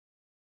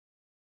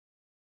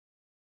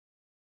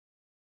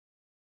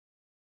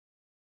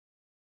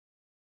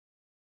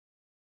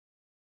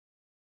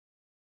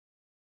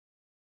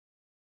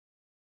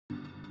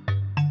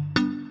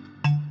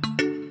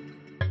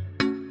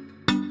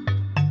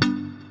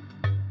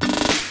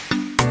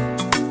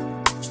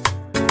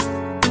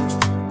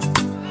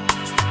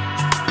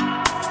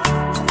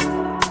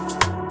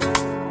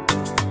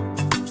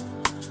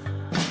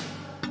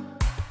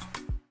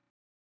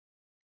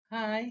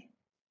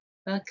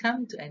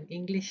Welcome to an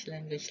English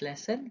language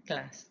lesson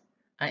class.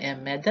 I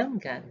am Madam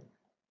Gan.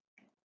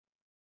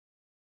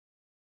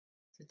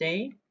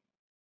 Today,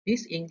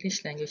 this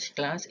English language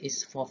class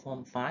is for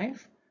Form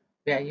 5.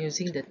 We are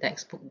using the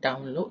textbook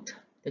download.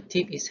 The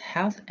theme is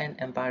Health and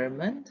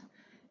Environment.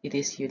 It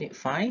is Unit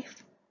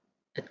 5.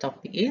 The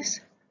topic is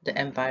the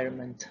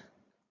environment.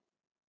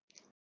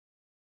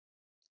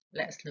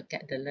 Let's look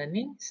at the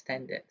learning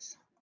standards.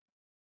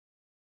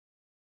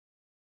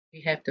 We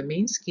have the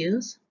main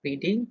skills,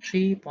 reading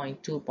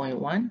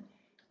 3.2.1.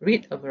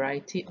 Read a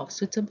variety of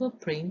suitable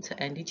print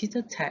and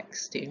digital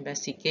text to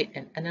investigate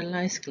and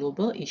analyze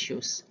global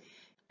issues.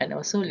 And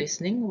also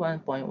listening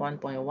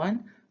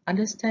 1.1.1.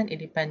 Understand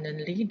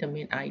independently the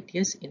main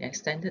ideas in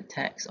extended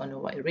text on a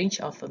wide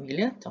range of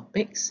familiar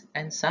topics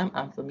and some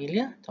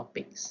unfamiliar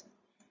topics.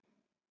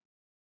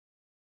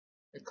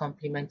 The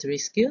complementary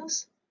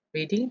skills,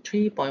 reading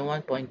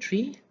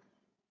 3.1.3.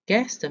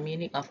 Guess the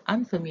meaning of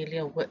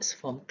unfamiliar words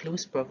from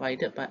clues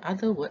provided by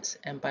other words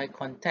and by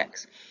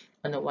context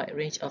on a wide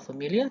range of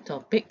familiar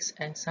topics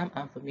and some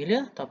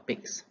unfamiliar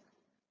topics.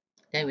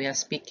 Then we are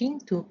speaking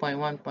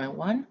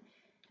 2.1.1.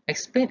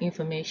 Explain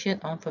information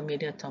on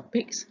familiar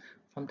topics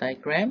from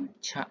diagram,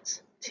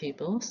 charts,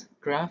 tables,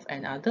 graph,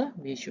 and other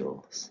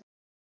visuals.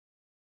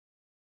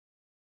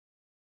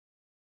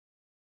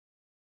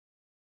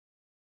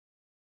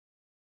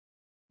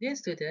 Dear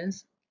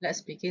students,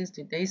 let's begin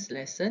today's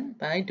lesson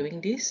by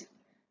doing this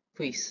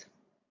quiz.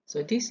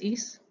 So this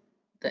is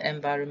the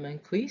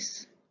environment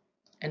quiz.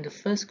 And the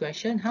first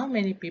question, how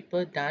many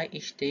people die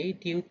each day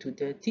due to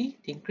dirty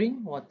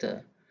drinking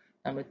water?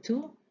 Number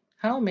 2,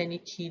 how many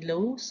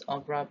kilos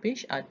of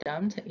rubbish are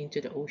dumped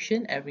into the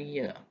ocean every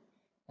year?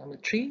 Number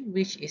 3,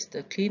 which is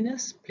the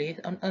cleanest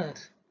place on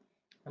earth?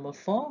 Number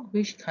 4,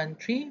 which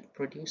country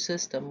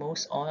produces the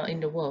most oil in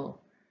the world?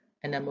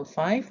 And number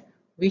 5,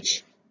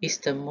 which is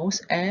the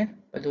most air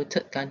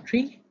polluted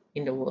country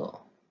in the world?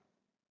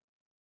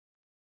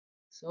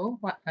 So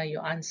what are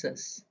your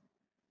answers?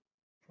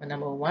 For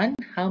number 1,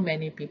 how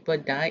many people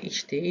die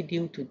each day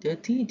due to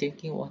dirty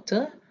drinking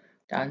water?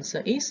 The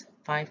answer is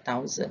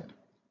 5,000.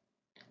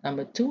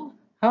 Number 2,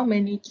 how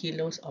many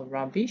kilos of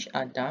rubbish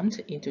are dumped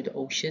into the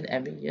ocean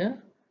every year?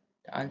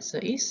 The answer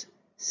is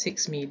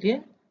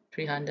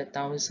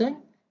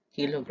 6,300,000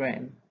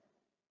 kilograms.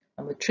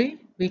 Number 3,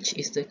 which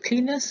is the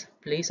cleanest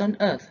place on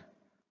earth?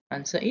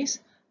 Answer is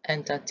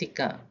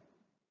Antarctica.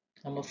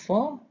 Number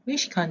 4,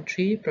 which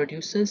country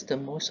produces the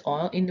most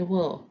oil in the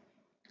world?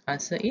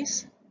 Answer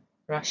is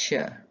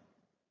Russia.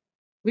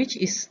 Which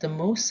is the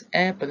most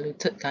air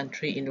polluted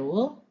country in the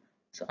world?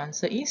 So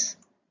answer is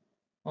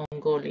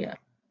Mongolia.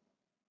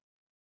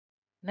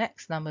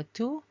 Next, number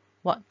 2,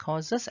 what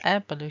causes air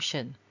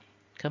pollution?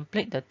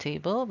 Complete the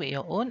table with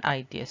your own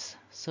ideas.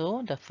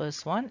 So the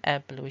first one,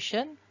 air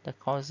pollution, the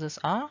causes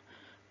are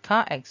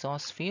car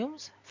exhaust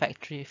fumes,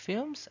 factory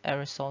fumes,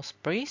 aerosol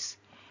sprays.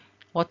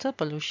 Water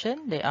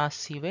pollution, they are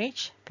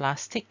sewage,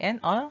 plastic and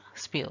oil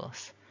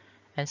spills.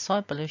 And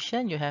soil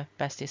pollution, you have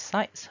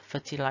pesticides,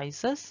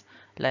 fertilizers,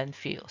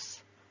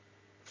 landfills.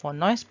 For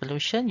noise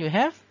pollution, you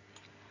have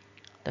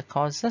the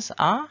causes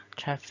are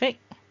traffic,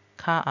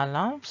 car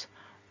alarms,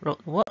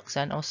 roadworks,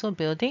 and also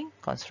building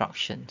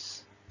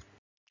constructions.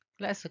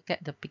 Let's look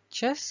at the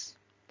pictures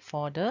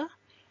for the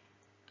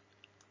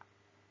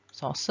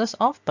sources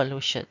of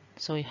pollution.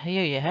 So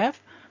here you have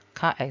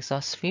car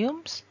exhaust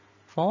fumes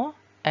for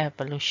air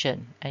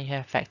pollution, and you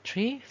have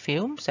factory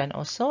fumes and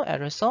also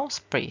aerosol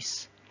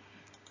sprays.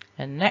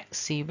 And next,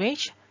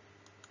 sewage,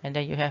 and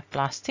then you have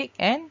plastic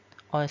and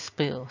oil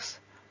spills.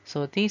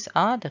 So these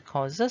are the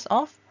causes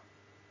of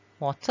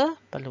water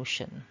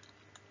pollution.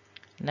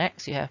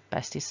 Next, you have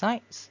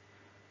pesticides,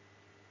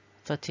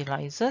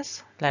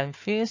 fertilizers,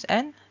 landfills,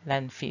 and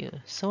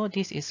landfill. So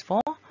this is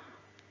for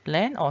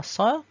land or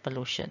soil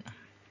pollution.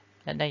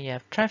 And then you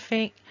have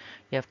traffic,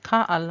 you have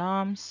car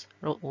alarms,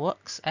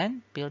 roadworks,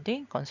 and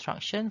building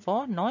construction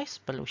for noise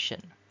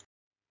pollution.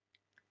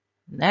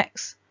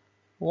 Next,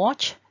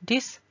 watch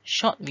this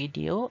short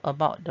video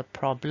about the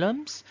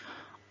problems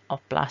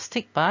of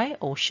plastic by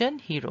Ocean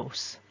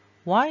Heroes.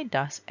 Why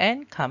does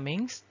Anne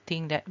Cummings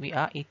think that we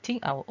are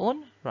eating our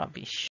own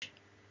rubbish?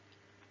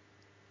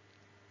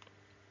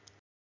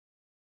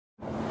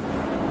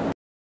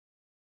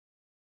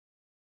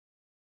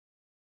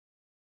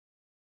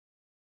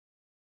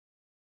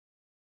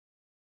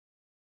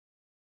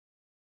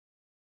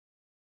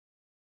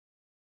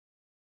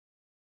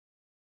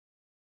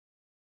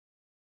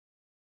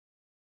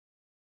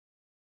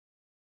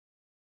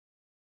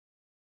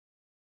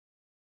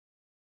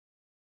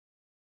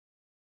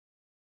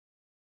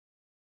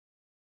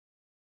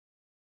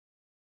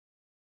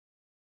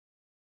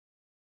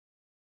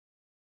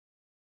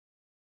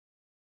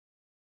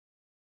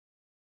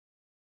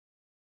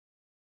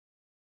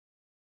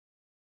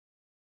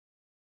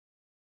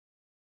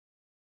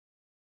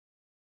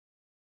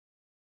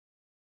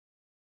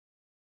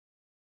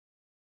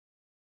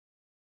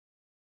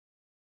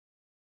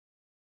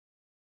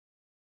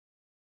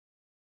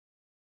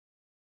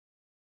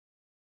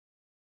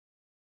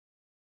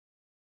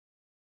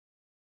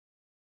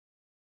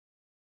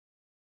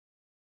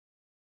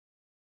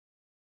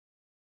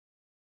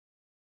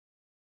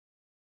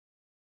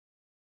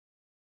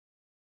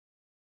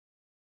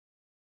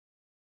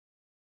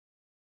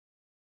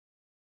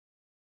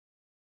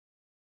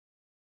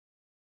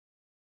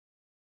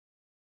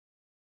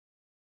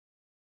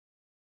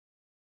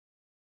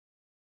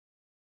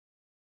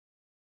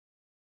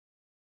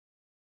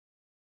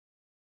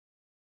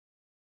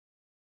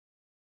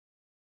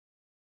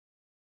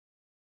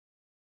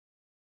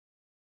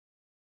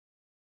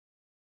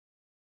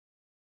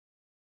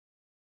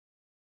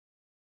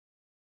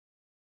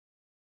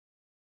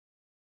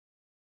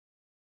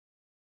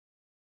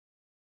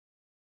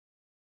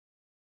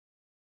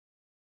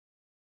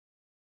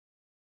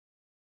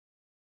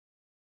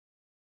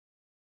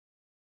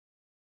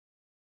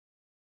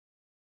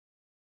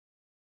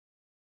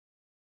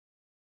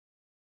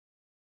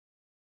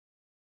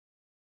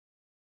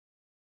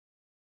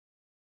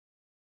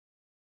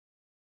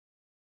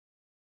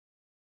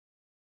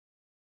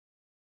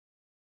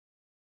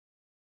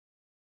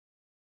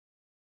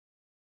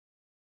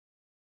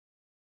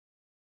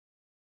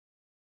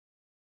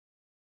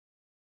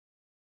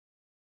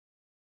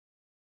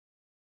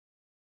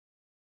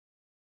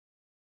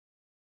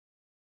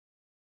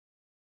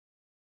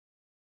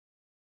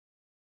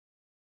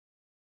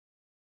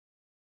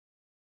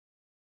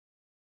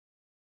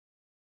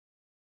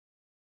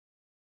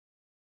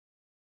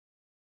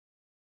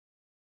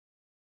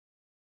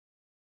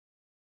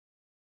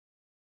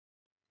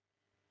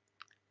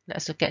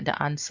 Let's look at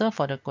the answer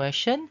for the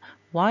question,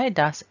 why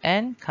does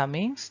Anne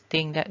Cummings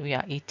think that we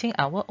are eating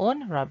our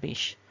own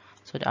rubbish?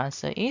 So the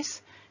answer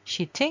is,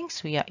 she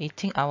thinks we are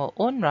eating our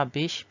own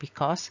rubbish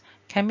because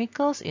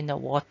chemicals in the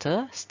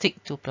water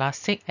stick to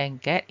plastic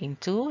and get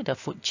into the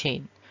food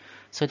chain.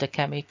 So the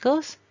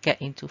chemicals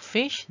get into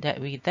fish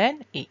that we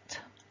then eat.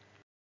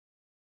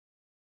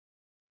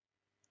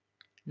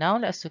 Now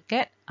let's look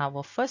at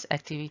our first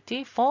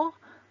activity for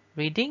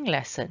reading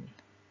lesson.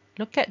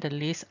 Look at the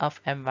list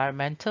of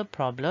environmental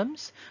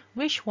problems.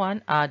 Which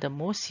one are the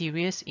most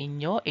serious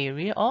in your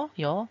area or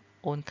your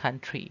own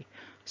country?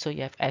 So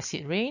you have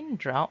acid rain,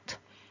 drought,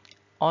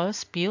 oil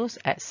spills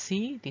at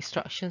sea,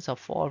 destructions of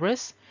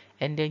forests,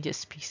 endangered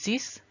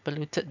species,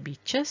 polluted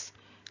beaches,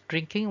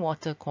 drinking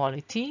water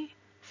quality,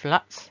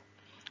 floods,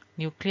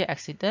 nuclear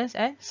accidents,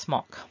 and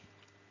smog.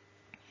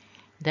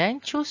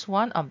 Then choose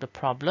one of the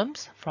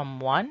problems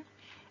from one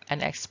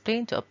and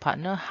explain to a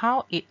partner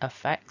how it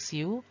affects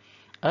you,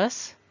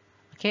 us,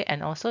 okay,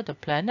 and also the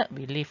planet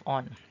we live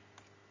on.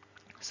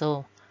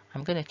 So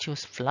I'm going to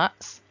choose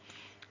floods.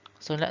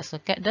 So let's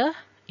look at the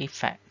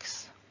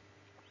effects.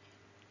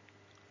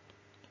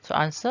 So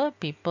answer,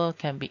 people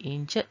can be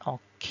injured or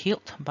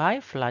killed by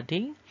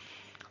flooding.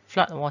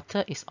 Flood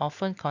water is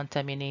often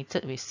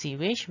contaminated with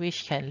sewage,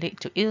 which can lead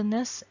to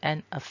illness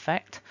and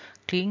affect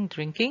clean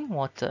drinking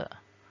water.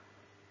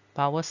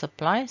 Power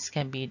supplies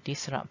can be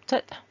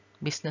disrupted.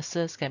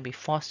 Businesses can be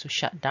forced to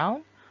shut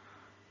down.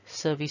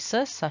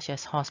 Services such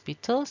as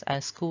hospitals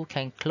and schools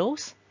can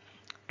close.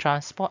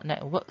 Transport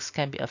networks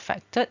can be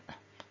affected,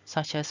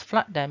 such as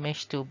flood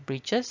damage to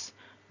bridges,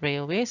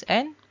 railways,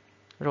 and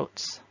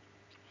roads.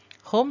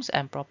 Homes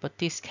and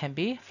properties can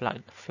be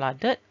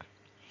flooded.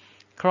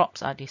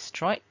 Crops are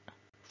destroyed.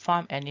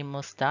 Farm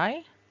animals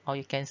die, or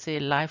you can say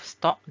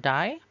livestock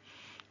die.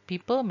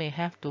 People may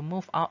have to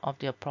move out of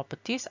their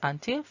properties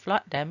until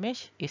flood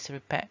damage is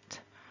repaired.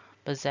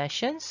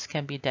 Possessions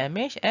can be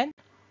damaged and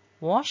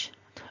washed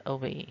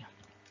away.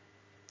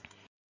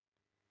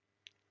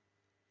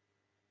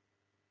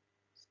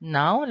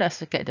 Now let's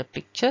look at the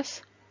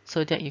pictures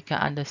so that you can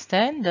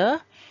understand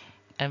the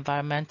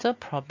environmental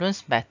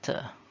problems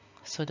better.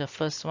 So the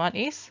first one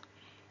is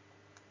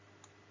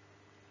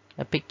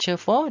a picture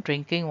for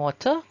drinking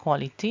water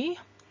quality.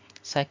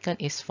 Second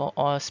is for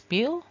oil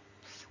spill.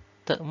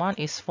 Third one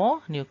is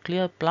for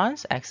nuclear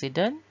plants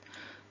accident.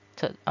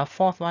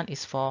 Fourth one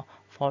is for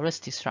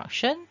forest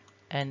destruction.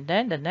 And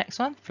then the next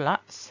one,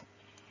 floods,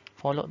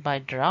 followed by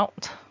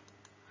drought,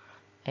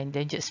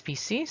 endangered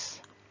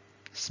species,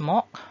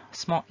 smog.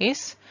 Smog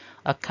is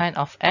a kind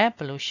of air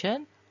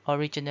pollution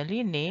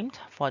originally named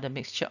for the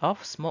mixture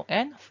of smoke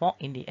and fog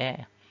in the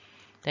air.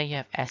 Then you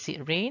have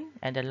acid rain,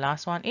 and the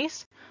last one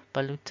is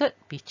polluted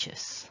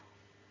beaches.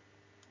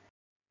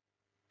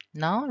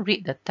 Now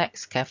read the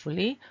text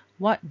carefully.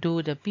 What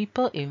do the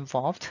people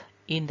involved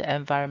in the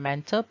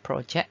environmental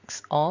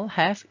projects all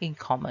have in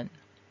common?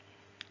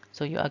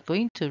 So you are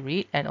going to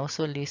read and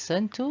also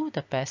listen to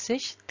the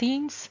passage,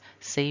 Teens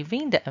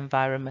Saving the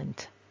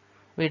Environment.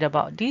 Read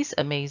about these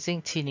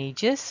amazing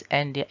teenagers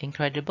and their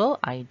incredible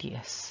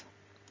ideas.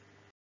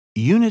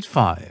 Unit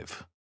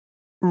 5.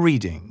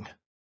 Reading.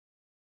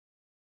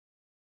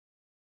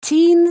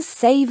 Teens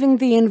Saving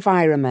the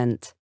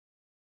Environment.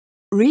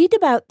 Read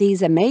about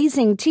these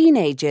amazing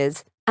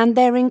teenagers and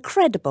their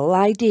incredible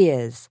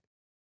ideas.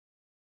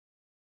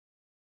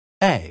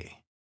 A.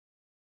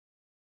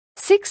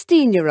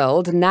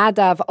 16-year-old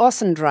Nadav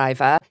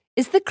Ossendriver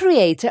is the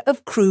creator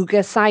of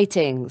Kruger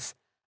Sightings,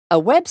 a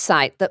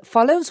website that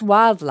follows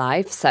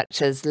wildlife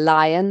such as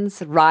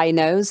lions,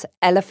 rhinos,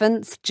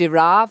 elephants,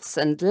 giraffes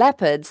and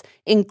leopards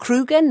in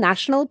Kruger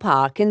National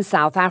Park in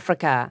South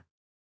Africa.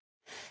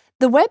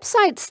 The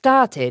website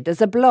started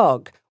as a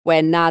blog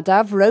where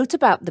Nadav wrote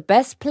about the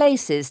best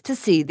places to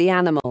see the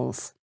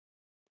animals.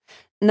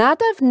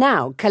 Nadav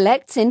now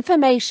collects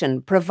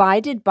information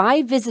provided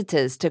by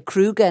visitors to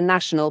Kruger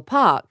National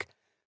Park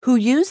who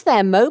use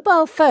their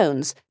mobile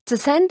phones to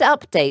send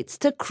updates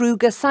to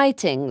Kruger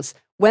Sightings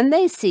when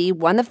they see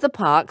one of the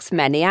park's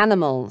many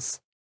animals.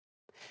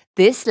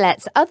 This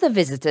lets other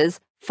visitors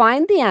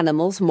find the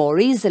animals more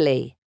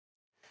easily.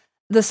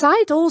 The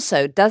site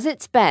also does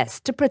its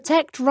best to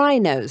protect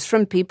rhinos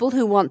from people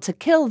who want to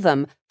kill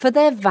them for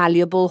their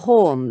valuable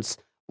horns,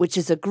 which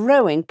is a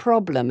growing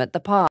problem at the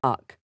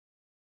park.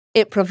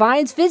 It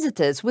provides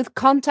visitors with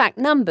contact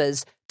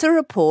numbers to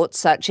report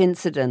such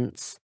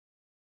incidents.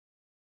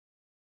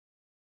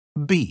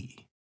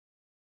 B.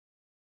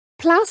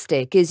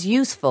 Plastic is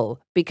useful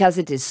because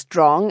it is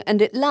strong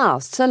and it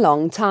lasts a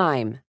long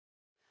time.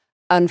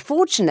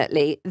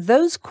 Unfortunately,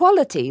 those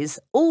qualities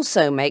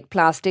also make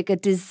plastic a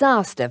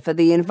disaster for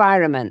the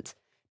environment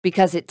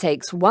because it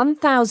takes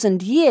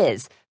 1,000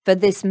 years for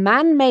this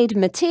man-made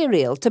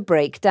material to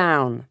break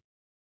down.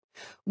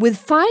 With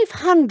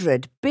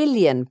 500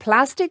 billion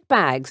plastic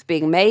bags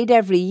being made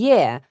every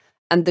year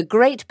and the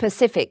Great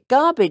Pacific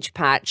Garbage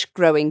Patch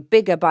growing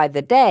bigger by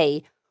the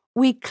day,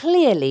 we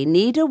clearly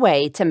need a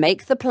way to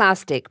make the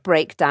plastic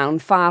break down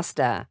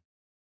faster.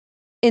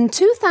 In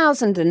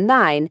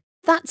 2009,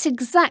 That's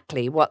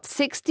exactly what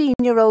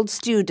 16-year-old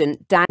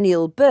student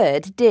Daniel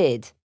Bird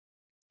did.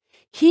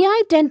 He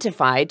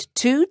identified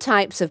two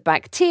types of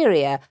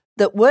bacteria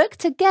that work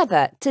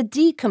together to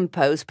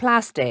decompose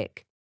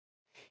plastic.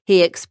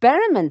 He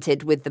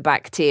experimented with the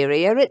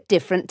bacteria at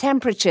different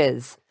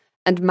temperatures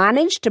and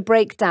managed to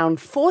break down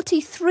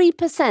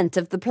 43%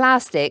 of the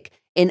plastic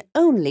in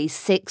only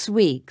 6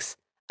 weeks,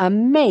 a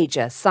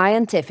major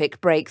scientific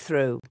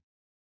breakthrough.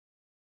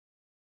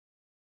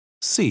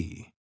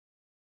 C.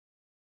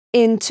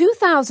 In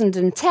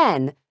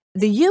 2010,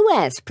 the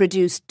US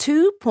produced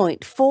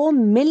 2.4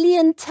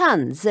 million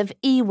tons of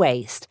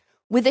e-waste,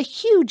 with a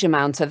huge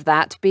amount of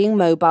that being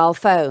mobile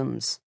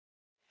phones.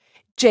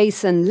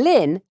 Jason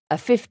Lin, a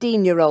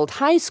 15-year-old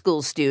high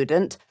school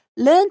student,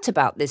 learnt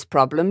about this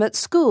problem at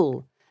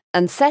school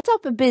and set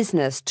up a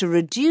business to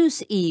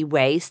reduce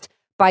e-waste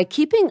by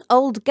keeping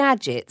old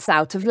gadgets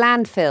out of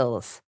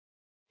landfills.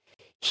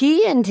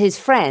 He and his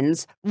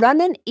friends run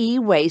an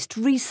e-waste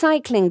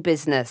recycling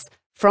business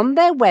from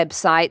their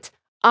website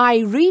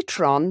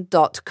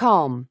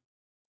iRetron.com.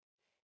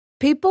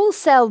 People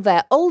sell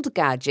their old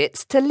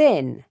gadgets to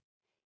Lin.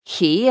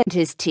 He and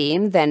his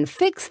team then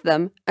fix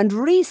them and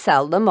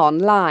resell them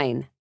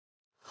online.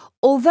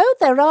 Although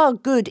there are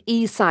good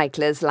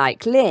e-cyclers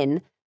like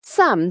Lin,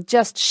 some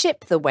just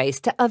ship the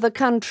waste to other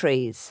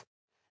countries.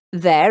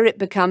 There it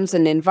becomes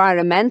an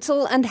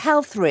environmental and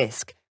health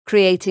risk,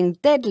 creating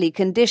deadly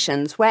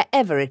conditions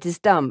wherever it is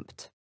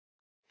dumped.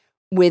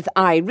 With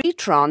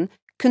iRetron,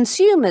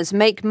 consumers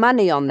make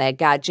money on their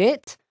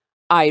gadget,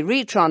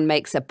 iRetron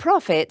makes a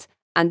profit,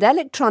 and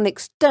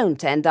electronics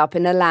don't end up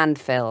in a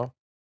landfill.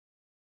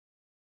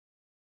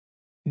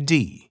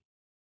 D.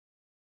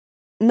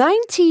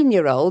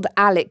 19-year-old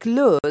Alec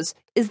Lures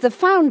is the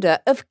founder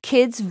of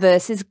Kids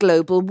vs.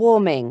 Global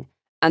Warming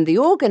and the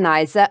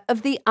organizer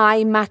of the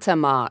I Matter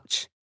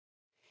March.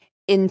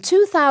 In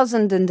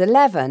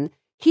 2011,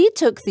 he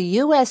took the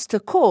US to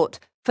court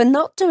for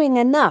not doing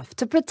enough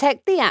to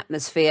protect the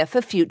atmosphere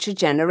for future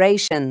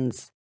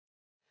generations.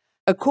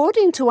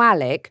 According to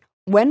Alec,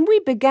 when we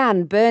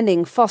began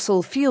burning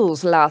fossil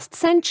fuels last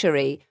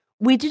century,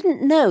 we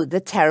didn't know the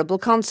terrible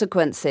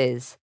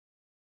consequences.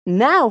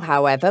 Now,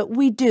 however,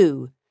 we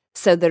do,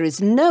 so there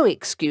is no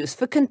excuse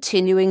for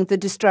continuing the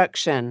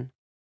destruction.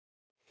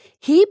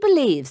 He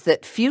believes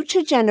that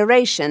future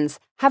generations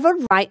have a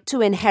right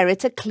to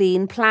inherit a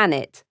clean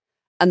planet,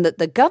 and that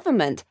the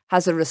government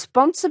has a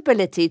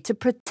responsibility to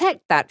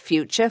protect that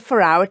future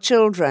for our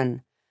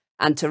children,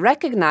 and to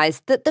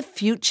recognise that the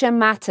future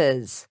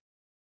matters.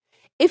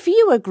 If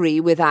you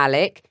agree with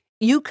Alec,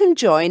 you can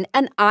join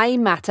an I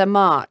Matter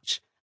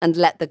March and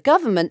let the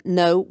government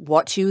know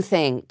what you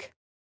think.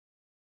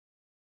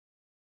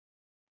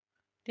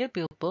 Dear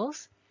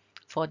pupils,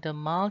 for the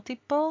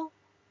multiple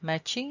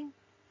matching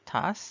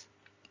task,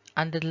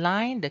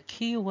 underline the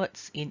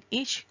keywords in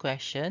each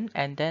question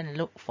and then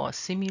look for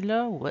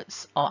similar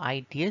words or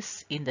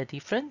ideas in the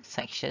different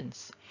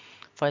sections.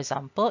 For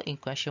example, in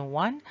question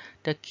 1,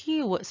 the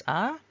keywords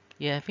are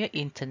you have your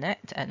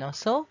internet and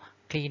also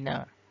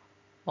cleaner.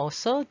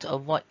 Also, to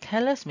avoid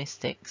careless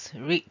mistakes,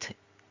 read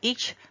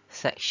each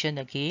section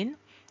again,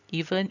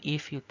 even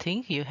if you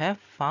think you have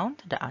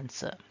found the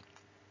answer.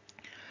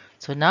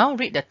 So now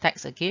read the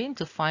text again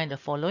to find the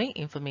following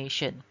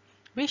information.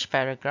 Which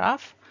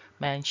paragraph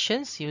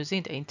mentions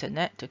using the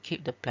internet to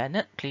keep the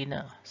planet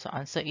cleaner? So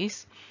answer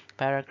is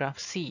paragraph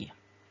C.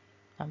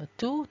 Number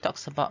 2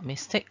 talks about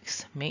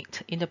mistakes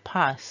made in the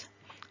past.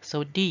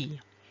 So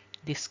D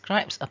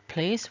describes a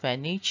place where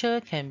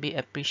nature can be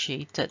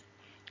appreciated.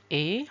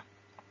 A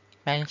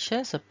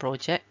mentions a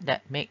project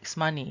that makes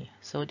money.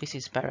 So this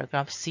is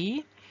paragraph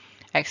C.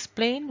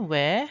 Explain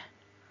where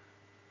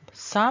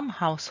some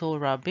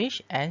household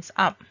rubbish ends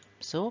up.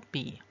 So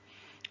B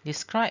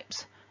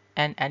describes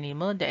an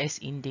animal that is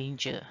in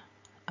danger.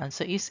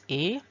 Answer is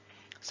A.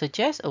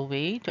 Suggest a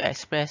way to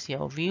express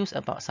your views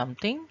about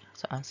something.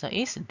 So answer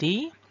is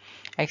D.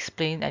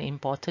 Explain an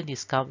important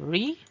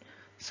discovery.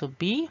 So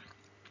B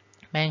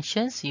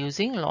mentions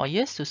using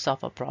lawyers to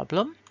solve a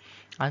problem.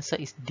 Answer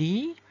is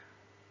D.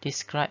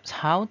 Describes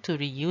how to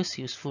reuse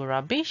useful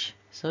rubbish.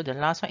 So the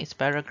last one is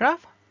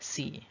paragraph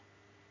C.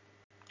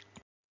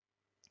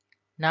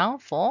 Now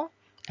for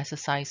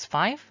exercise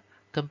 5,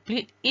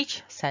 complete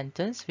each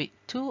sentence with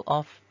 2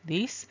 of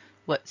these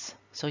words.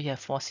 So you have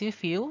fossil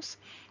fuels,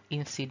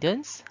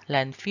 incidents,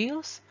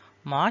 landfills,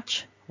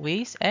 march,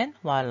 waste and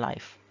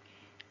wildlife.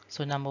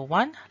 So number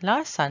 1,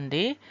 last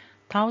Sunday,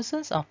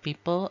 thousands of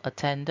people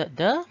attended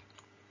the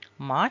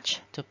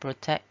march to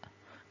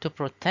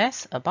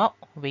protest about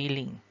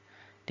whaling.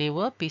 They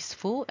were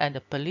peaceful and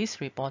the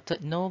police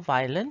reported no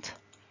violent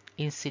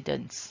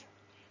incidents.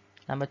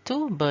 Number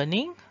 2,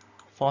 burning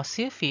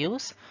fossil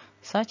fuels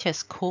such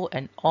as coal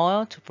and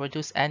oil to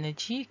produce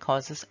energy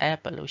causes air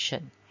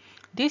pollution.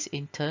 This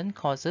in turn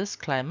causes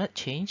climate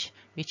change,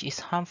 which is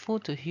harmful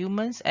to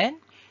humans and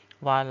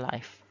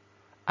wildlife.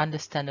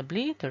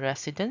 Understandably, the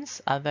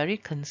residents are very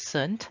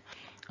concerned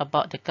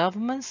about the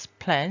government's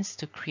plans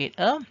to create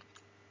a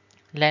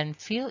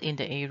landfill in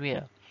the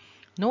area.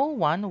 No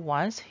one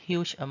wants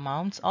huge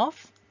amounts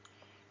of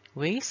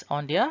waste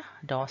on their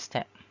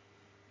doorstep.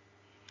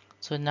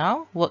 So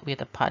now work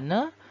with a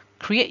partner,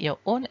 create your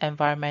own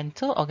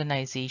environmental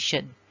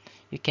organization.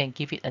 You can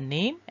give it a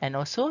name and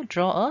also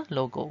draw a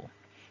logo.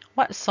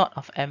 What sort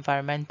of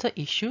environmental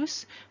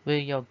issues will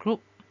your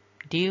group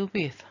deal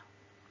with?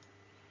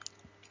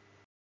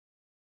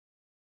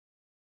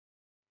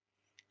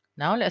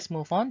 Now let's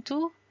move on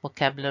to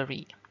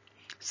vocabulary.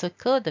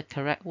 Circle the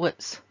correct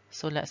words.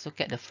 So let's look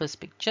at the first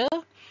picture.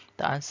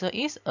 The answer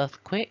is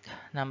earthquake.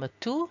 Number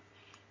 2,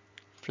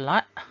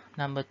 flood.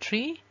 Number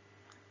 3,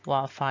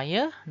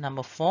 wildfire.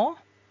 Number 4,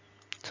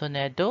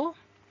 tornado.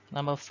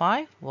 Number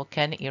 5,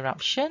 volcanic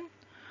eruption.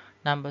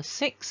 Number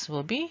 6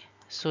 will be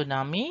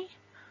tsunami.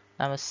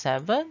 Number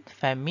 7,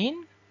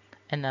 famine.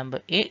 And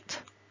number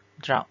 8,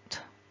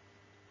 drought.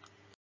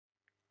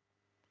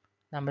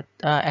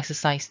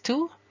 Exercise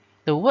 2.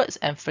 The words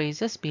and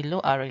phrases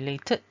below are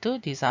related to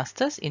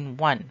disasters in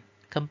one.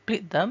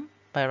 Complete them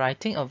by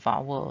writing a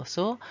vowel.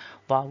 So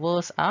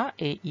vowels are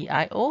A, E,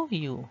 I, O,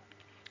 U.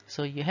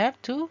 So you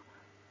have to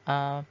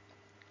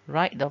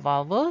write the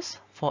vowels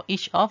for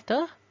each of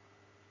the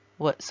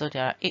words. So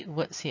there are 8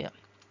 words here.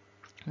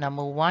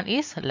 Number 1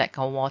 is lack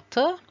of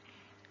water.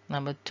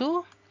 Number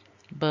 2,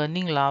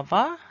 burning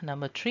lava.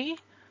 Number 3,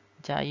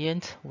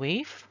 giant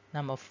wave.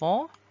 Number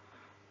 4,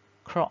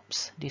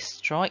 crops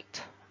destroyed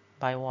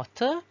by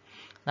water.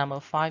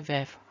 Number 5, we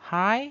have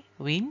high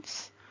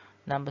winds.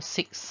 Number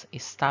 6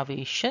 is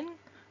starvation.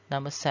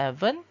 Number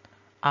 7,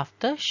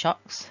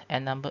 aftershocks.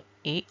 And number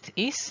 8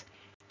 is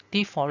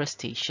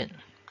deforestation.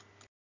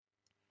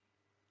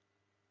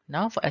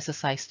 Now for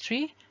exercise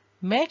 3,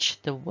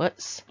 match the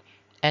words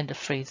and the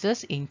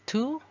phrases in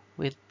 2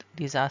 with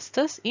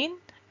disasters in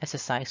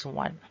exercise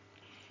 1.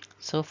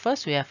 So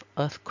first we have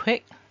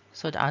earthquake.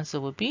 So the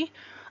answer will be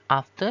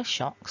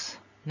aftershocks.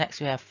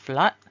 Next we have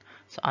flood.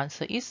 So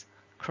answer is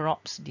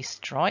crops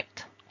destroyed.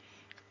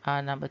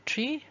 Number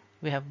 3,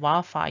 we have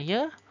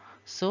wildfire.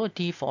 So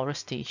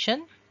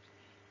deforestation.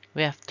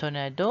 We have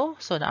tornado.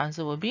 So the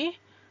answer will be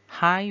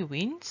high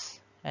winds.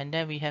 And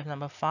then we have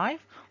number 5,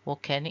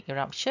 volcanic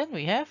eruption.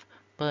 We have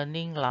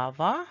burning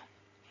lava.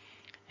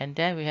 And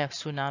then we have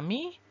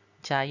tsunami,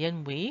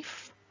 giant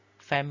wave.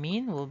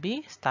 Famine will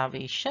be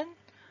starvation.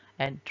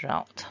 And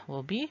drought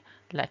will be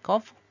lack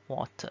of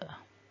water.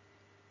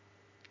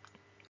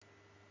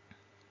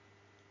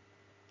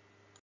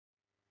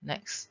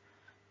 Next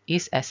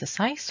is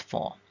exercise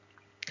 4.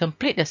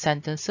 Complete the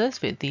sentences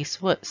with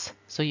these words.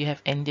 So you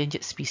have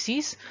endangered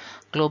species,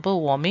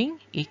 global warming,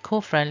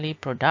 eco-friendly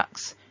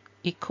products,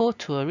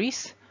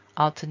 eco-tourists,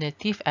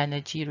 alternative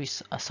energy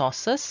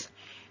sources,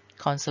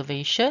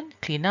 conservation,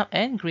 cleanup,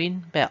 and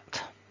green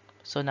belt.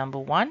 So number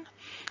 1,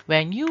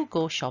 when you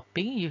go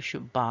shopping, you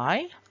should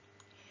buy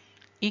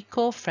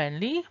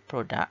eco-friendly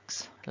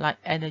products like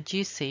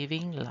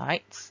energy-saving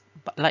light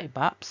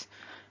bulbs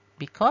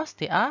because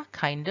they are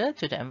kinder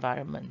to the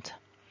environment.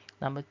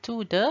 Number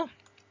 2, the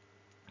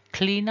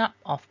cleanup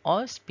of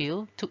oil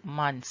spill took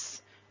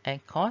months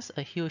and cost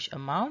a huge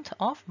amount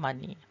of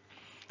money.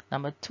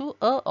 Number 2,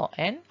 or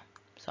N.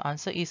 So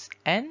answer is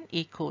an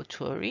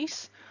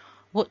eco-tourist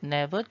would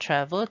never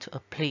travel to a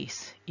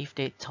place if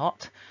they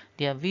thought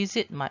their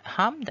visit might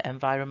harm the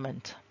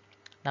environment.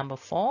 Number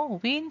 4,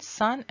 wind,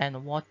 sun,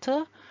 and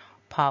water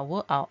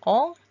power are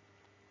all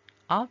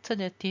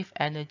alternative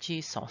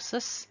energy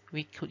sources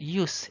we could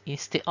use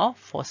instead of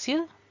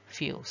fossil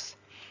fuels.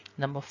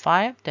 Number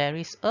 5, there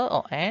is a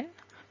or an.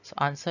 So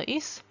answer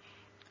is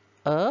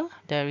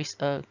there is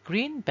a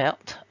green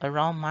belt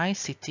around my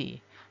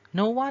city.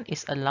 No one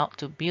is allowed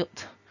to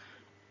build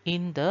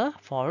in the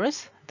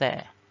forest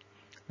there.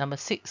 Number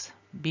 6,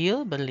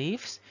 Bill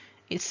believes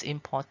it's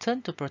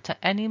important to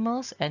protect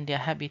animals and their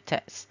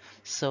habitats,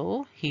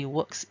 so he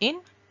works in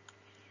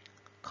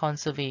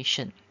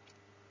conservation.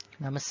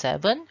 Number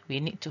 7, we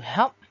need to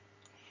help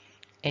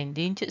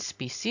endangered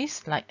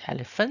species like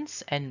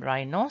elephants and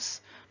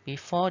rhinos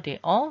before they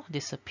all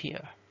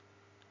disappear.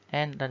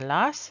 And the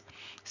last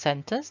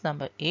sentence,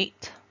 number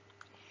 8,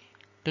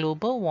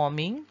 global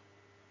warming,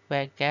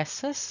 where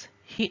gases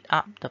heat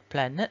up the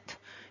planet,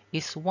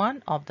 is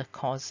one of the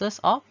causes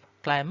of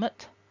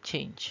climate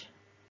change.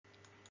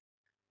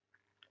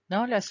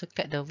 Now let's look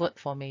at the word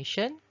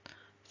formation.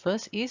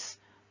 First is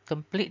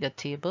complete the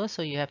table.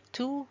 So you have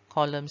 2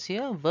 columns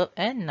here, verb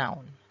and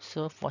noun.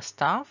 So for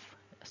starve,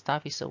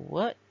 starve is a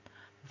word,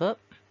 verb.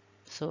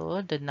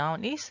 So the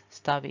noun is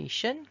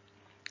starvation.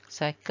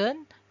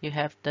 Second, you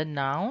have the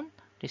noun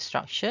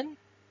destruction.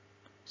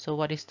 So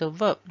what is the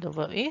verb? The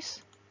verb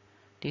is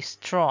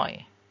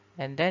destroy.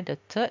 And then the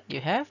third,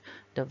 you have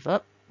the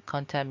verb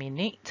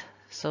contaminate.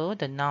 So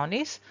the noun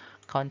is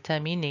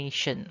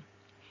contamination.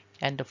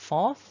 And the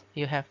fourth,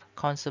 you have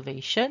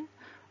conservation.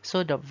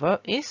 So the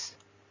verb is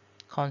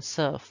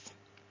conserve.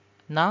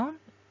 Noun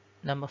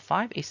number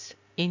 5 is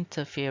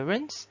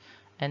interference.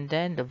 And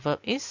then the verb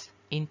is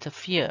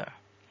interfere.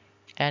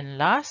 And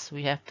last,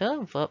 we have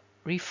the verb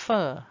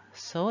refer.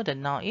 So the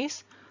noun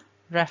is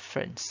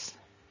reference.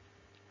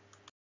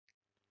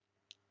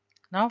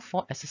 Now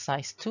for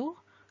exercise 2,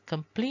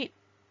 complete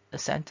the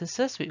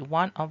sentences with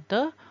one of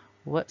the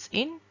words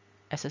in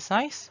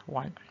exercise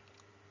 1.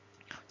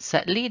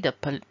 Sadly, the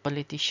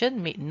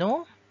politician made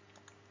no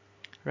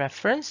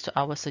reference to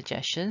our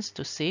suggestions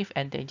to save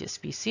endangered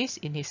species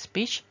in his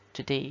speech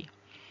today.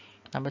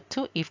 Number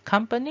 2, if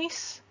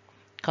companies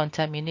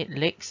contaminate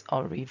lakes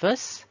or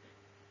rivers,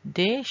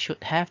 they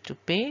should have to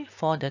pay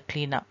for the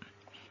cleanup.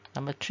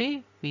 Number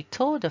 3, we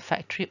told the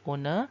factory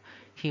owner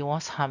he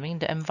was harming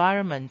the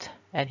environment,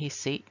 and he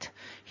said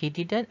he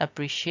didn't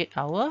appreciate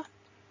our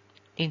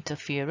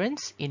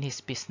interference in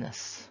his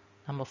business.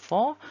 Number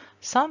 4,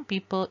 some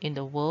people in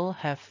the world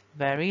have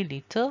very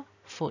little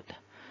food.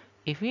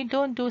 If we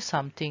don't do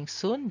something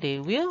soon, they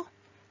will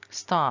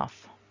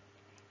starve.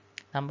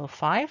 Number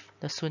 5,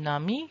 the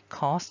tsunami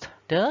caused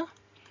the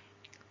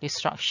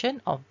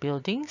destruction of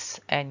buildings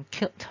and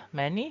killed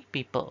many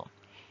people.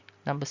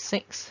 Number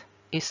 6,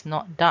 it's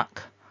not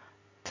dark.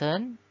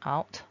 Turn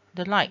out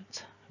the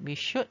light. We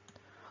should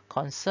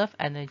conserve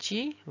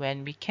energy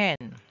when we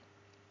can.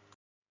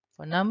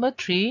 For number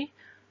 3,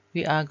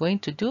 we are going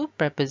to do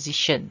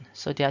preposition.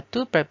 So there are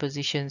two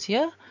prepositions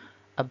here,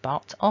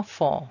 about or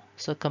for.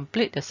 So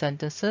complete the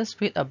sentences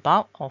with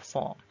about or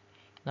for.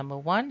 Number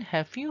 1,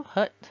 have you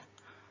heard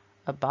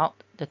about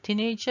the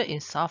teenager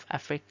in South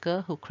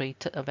Africa who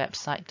created a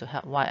website to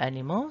help wild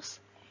animals?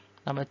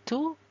 Number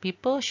 2,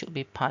 people should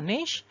be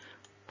punished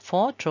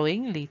for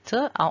throwing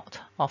litter out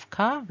of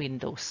car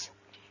windows.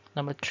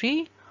 Number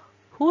 3,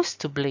 who's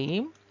to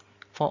blame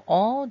for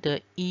all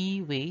the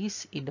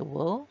e-waste in the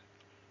world?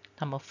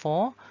 Number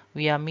 4,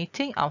 we are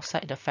meeting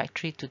outside the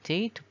factory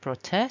today to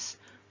protest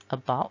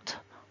about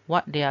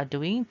what they are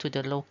doing to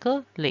the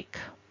local lake.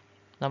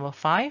 Number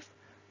 5,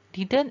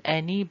 didn't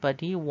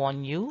anybody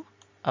warn you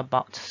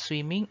about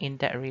swimming in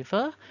that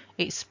river?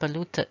 It's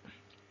polluted.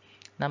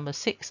 Number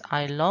 6,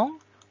 I long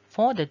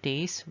for the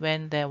days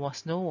when there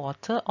was no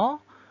water or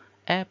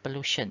air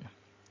pollution.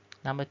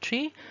 Number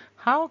 3,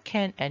 how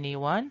can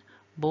anyone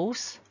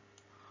boast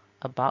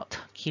about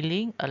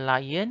killing a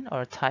lion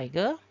or a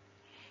tiger?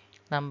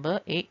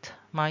 Number 8,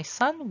 my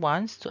son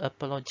wants to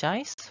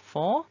apologize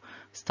for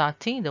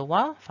starting the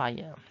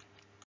wildfire.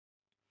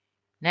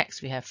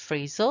 Next, we have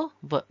phrasal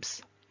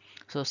verbs.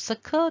 So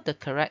circle the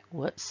correct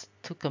words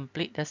to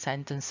complete the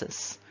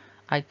sentences.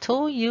 I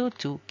told you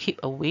to keep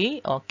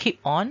away or keep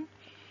on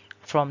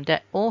from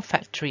that old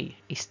factory.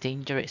 It's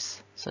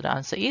dangerous. So the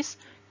answer is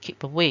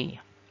keep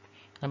away.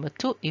 Number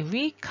 2, if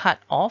we cut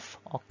off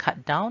or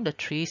cut down the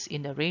trees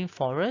in the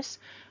rainforest,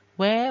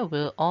 where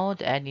will all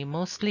the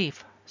animals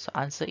live? So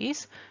answer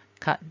is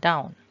cut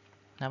down.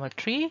 Number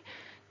 3,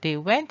 they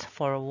went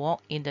for a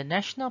walk in the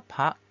national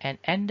park and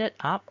ended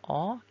up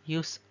or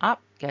used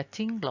up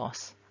getting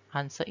lost.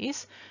 Answer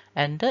is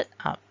ended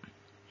up.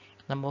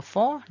 Number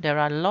 4, there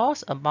are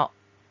laws about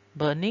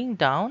burning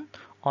down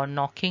or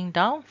knocking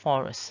down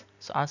forests.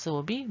 So answer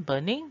will be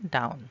burning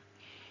down.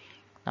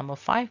 Number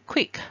 5,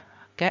 quick,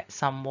 get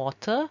some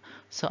water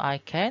so I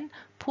can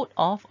put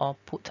off or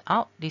put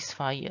out this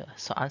fire.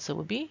 So answer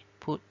will be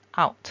put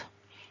out.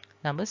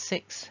 Number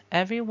 6,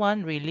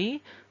 everyone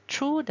really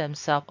threw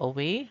themselves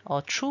away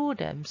or threw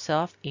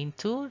themselves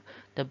into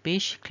the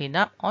beach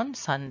cleanup on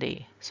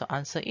Sunday. So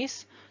answer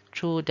is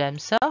threw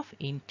themselves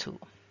into.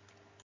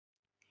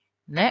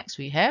 Next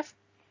we have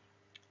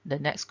the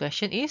next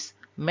question is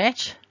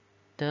match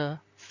the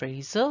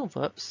phrasal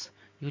verbs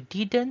you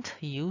didn't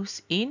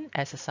use in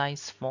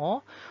exercise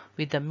 4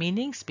 with the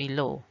meanings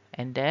below,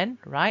 and then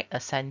write a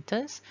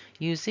sentence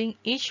using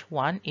each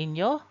one in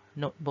your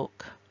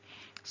notebook.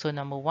 So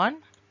number 1,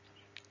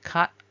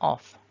 cut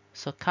off.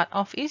 So cut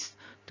off is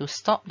to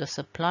stop the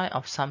supply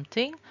of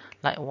something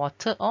like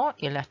water or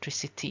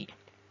electricity.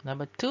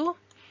 Number 2,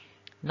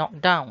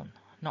 knock down.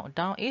 Knock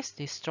down is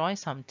destroy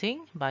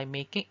something by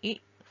making it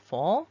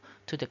fall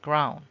to the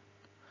ground.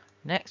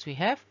 Next we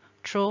have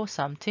throw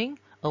something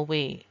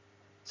away.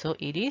 So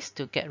it is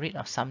to get rid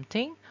of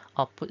something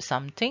or put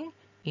something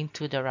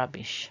into the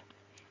rubbish.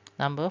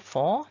 Number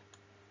 4,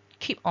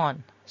 keep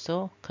on.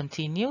 So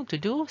continue to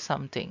do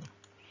something.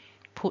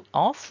 Put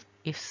off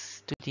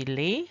is to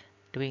delay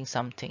doing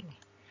something.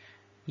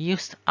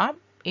 Used up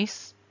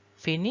is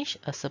finish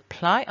a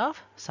supply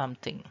of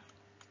something.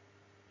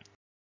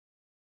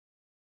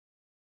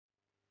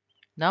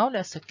 Now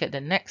let's look at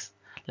the next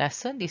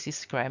lesson. This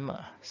is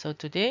grammar. So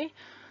today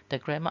the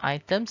grammar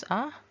items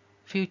are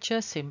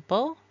future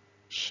simple,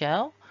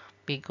 shall,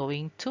 be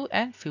going to,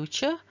 and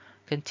future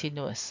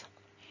continuous.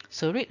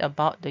 So read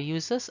about the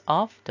uses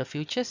of the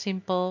future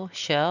simple,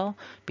 shall,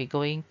 be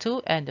going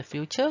to, and the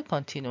future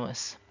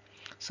continuous.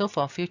 So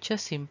for future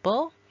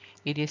simple,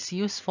 it is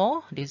used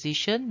for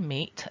decision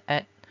made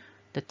at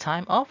the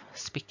time of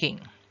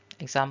speaking.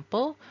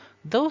 Example,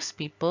 those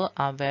people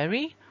are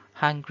very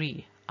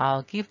hungry.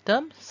 I'll give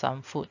them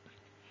some food.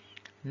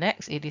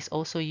 Next, it is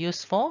also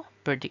used for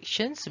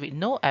predictions with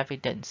no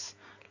evidence.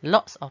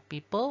 Lots of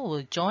people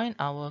will join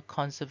our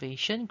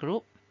conservation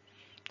group.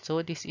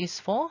 So this is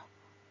for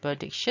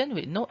prediction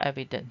with no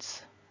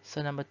evidence.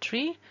 So number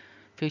 3,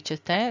 Future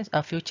tense,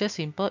 future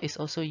simple is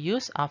also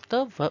used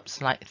after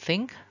verbs like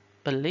think,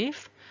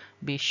 believe,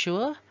 be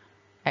sure,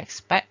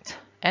 expect,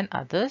 and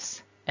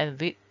others,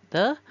 and with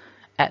the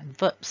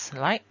adverbs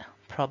like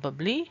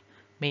probably,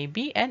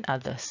 maybe, and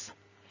others.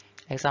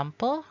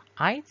 Example,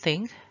 I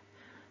think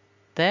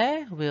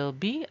there will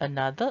be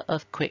another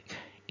earthquake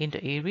in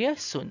the area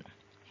soon.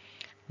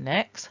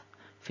 Next,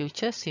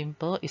 future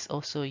simple is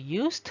also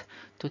used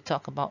to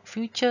talk about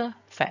future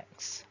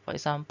facts. For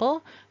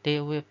example, they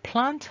will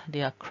plant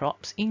their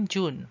crops in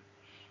June.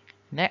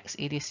 Next,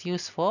 it is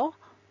used for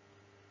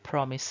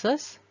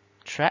promises,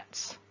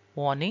 threats,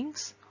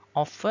 warnings,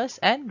 offers,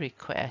 and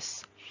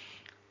requests.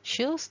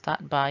 She'll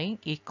start buying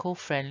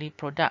eco-friendly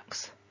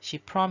products, she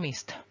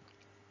promised.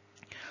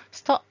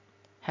 Stop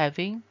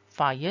having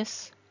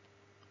fires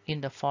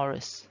in the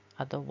forest,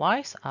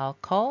 otherwise I'll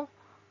call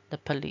the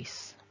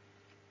police.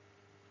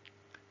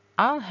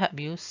 I'll help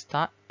you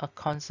start a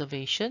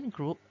conservation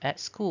group at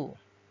school.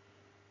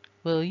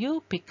 Will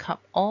you pick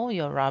up all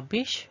your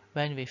rubbish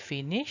when we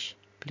finish,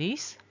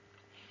 please?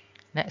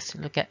 Next,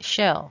 look at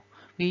shall.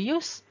 We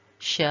use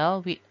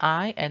shall with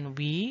I and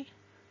we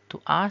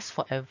to ask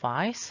for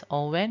advice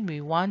or when we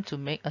want to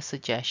make a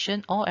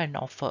suggestion or an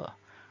offer.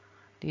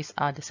 These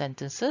are the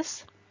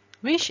sentences.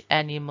 Which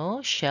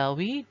animal shall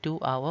we do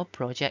our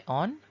project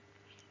on?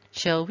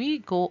 Shall we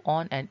go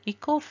on an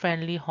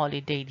eco-friendly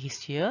holiday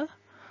this year?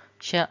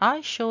 Shall I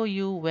show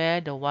you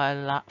where the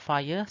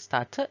wildfire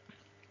started?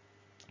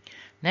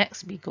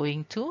 Next, we're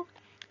going to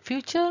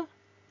future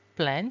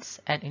plans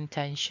and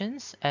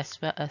intentions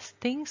as well as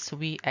things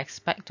we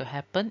expect to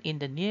happen in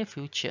the near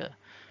future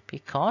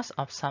because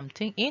of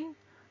something in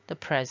the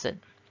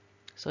present.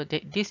 So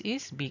this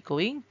is be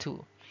going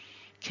to.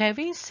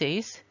 Kevin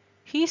says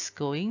he's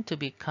going to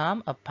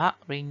become a park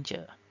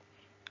ranger.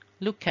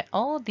 Look at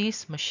all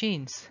these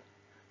machines.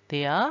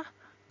 They are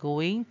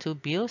going to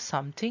build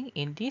something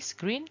in this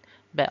green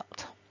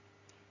belt.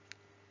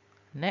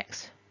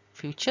 Next,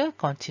 future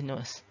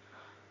continuous.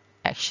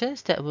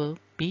 Actions that will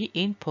be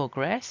in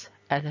progress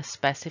at a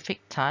specific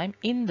time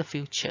in the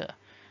future,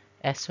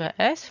 as well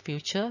as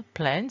future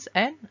plans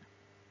and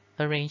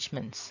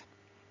arrangements.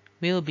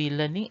 We'll be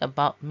learning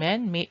about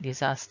man-made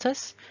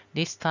disasters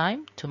this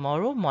time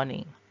tomorrow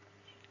morning.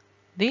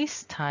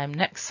 This time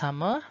next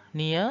summer,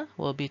 Nia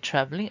will be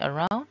traveling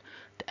around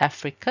the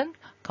African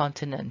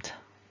continent.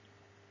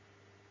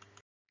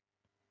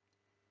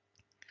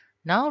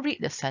 Now read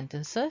the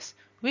sentences.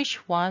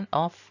 Which one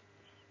of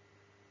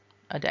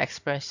the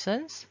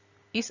expressions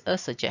is a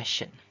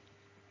suggestion?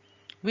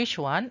 Which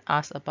one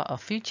asks about a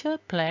future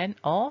plan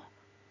or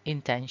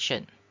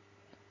intention?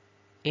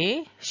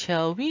 A.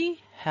 Shall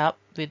we help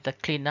with the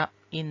cleanup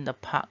in the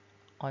park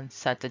on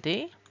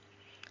Saturday?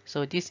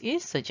 So this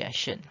is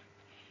suggestion.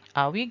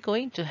 Are we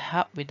going to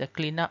help with the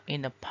cleanup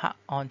in the park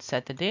on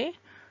Saturday?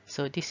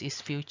 So this is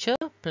future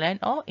plan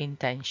or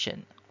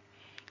intention.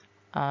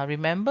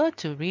 Remember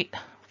to read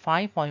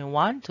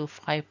 5.1 to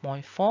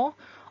 5.4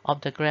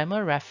 of the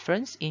grammar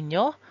reference in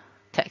your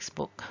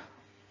textbook.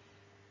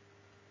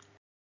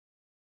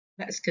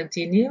 Let's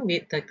continue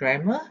with the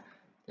grammar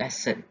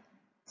lesson.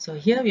 So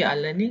here we are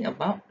learning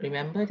about,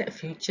 remember that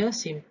future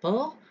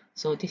simple.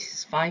 So this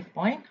is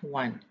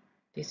 5.1.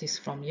 This is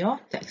from your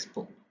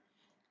textbook.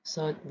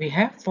 So we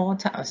have 4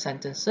 types of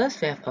sentences.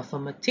 We have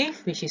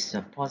affirmative, which is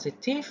a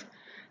positive,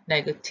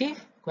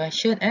 negative,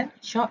 question, and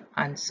short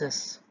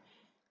answers.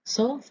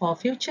 So for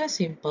future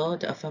simple,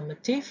 the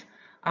affirmative,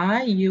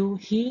 I, you,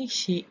 he,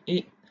 she,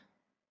 it,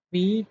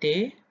 we,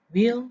 they,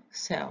 will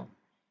sell.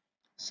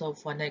 So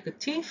for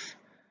negative,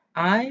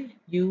 I,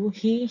 you,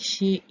 he,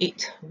 she,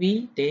 it,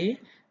 we, they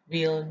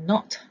will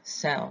not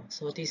sell.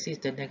 So this is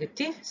the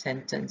negative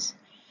sentence.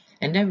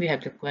 And then we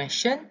have the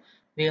question,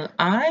 will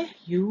I,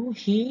 you,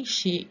 he,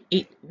 she,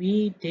 it,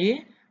 we,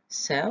 they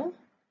sell?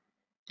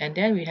 And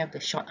then we have the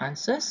short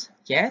answers.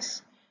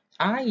 Yes.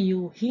 I,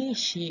 you, he,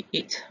 she,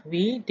 it,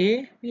 we,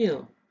 they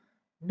will.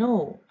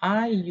 No.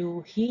 I,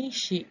 you, he,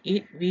 she,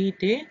 it, we,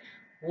 they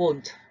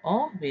won't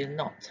or will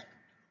not.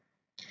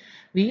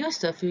 We use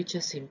the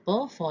future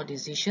simple for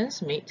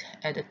decisions made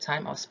at the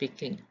time of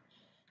speaking.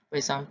 For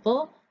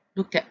example,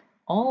 look at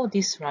all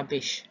this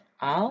rubbish.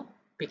 I'll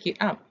pick it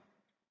up.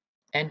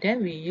 And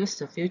then we use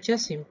the future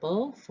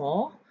simple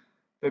for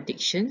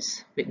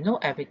predictions with no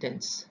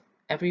evidence.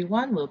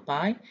 Everyone will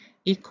buy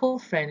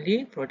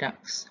eco-friendly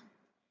products.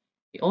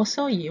 We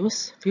also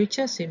use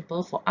future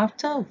simple for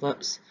after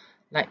verbs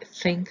like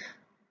think,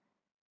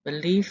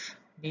 believe,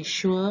 be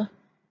sure,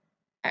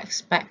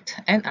 expect,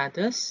 and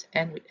others,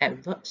 and with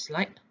adverbs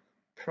like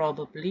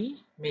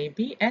probably,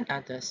 maybe, and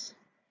others.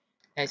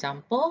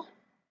 Example,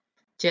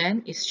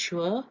 Jen is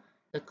sure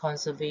the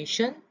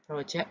conservation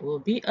project will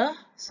be a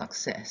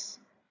success.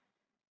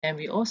 And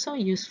we also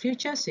use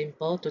future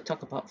simple to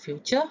talk about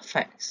future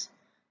facts.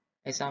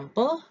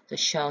 Example, the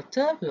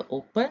shelter will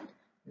open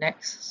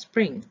next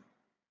spring.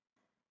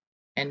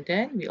 And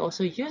then we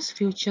also use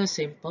future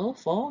simple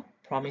for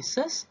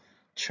promises,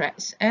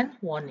 threats, and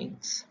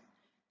warnings.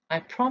 I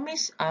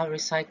promise I'll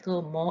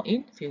recycle more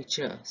in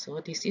future. So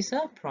this is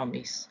a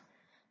promise.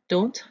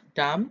 Don't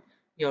dump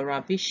your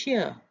rubbish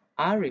here.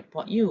 I'll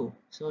report you.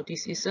 So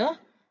this is a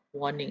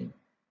warning.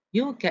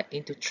 You get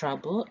into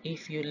trouble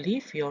if you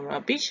leave your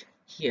rubbish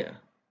here.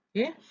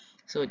 Okay,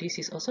 so this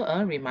is also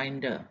a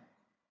reminder.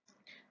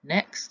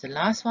 Next, the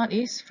last one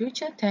is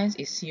future tense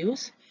is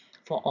used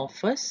for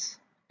offers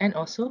and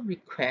also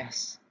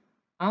requests.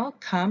 I'll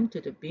come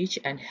to the beach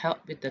and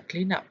help with the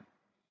cleanup.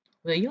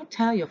 Will you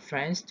tell your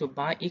friends to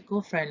buy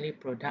eco-friendly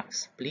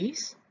products,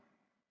 please?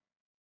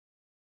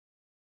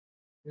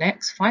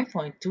 Next,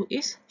 5.2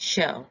 is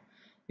shall.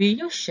 We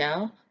use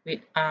shall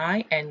with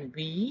I and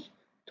we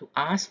to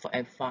ask for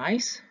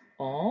advice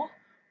or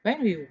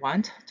when we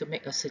want to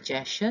make a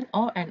suggestion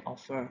or an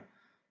offer.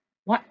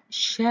 What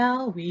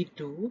shall we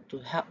do to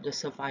help the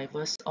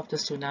survivors of the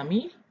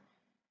tsunami?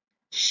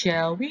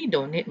 Shall we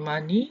donate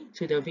money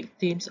to the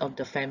victims of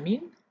the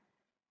famine?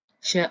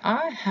 Shall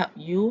I help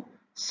you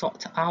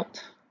sort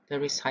out the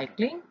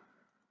recycling?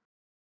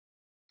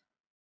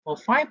 For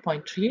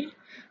 5.3,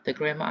 the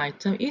grammar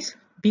item is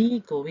be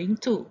going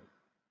to.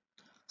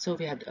 So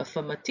we have the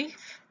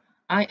affirmative.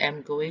 I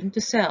am going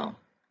to sell.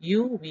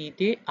 You, we,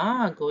 they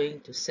are going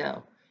to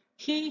sell.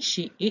 He,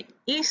 she, it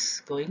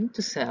is going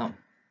to sell.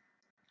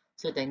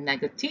 So the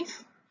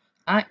negative.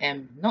 I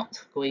am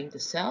not going to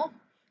sell.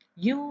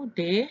 You,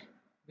 they,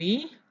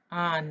 we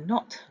are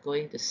not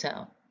going to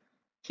sell.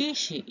 He,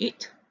 she,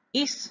 it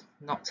is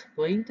not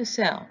going to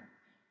sell.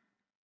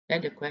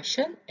 Then the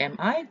question, am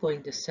I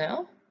going to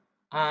sell?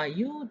 Are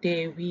you,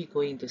 they, we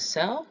going to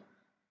sell?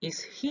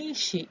 Is he,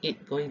 she,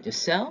 it going to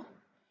sell?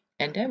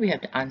 And then we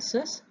have the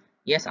answers.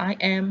 Yes, I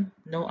am.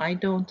 No, I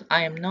don't.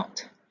 I am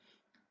not.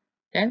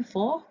 Then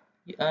for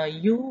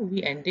you,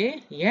 we, and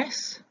they.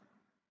 Yes.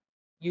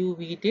 You,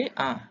 we, they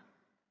are.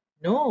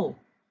 No.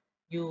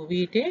 You,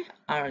 we, they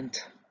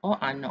aren't or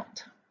are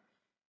not.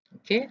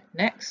 Okay.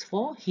 Next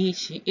for he,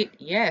 she, it.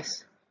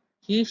 Yes.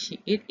 He, she,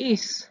 it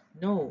is.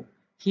 No.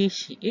 He,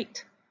 she,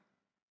 it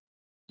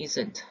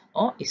isn't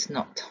or is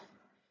not.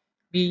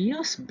 We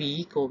use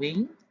be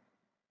going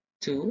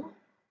to.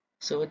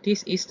 So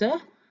this is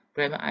the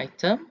grammar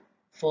item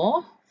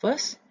for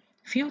first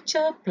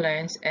future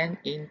plans and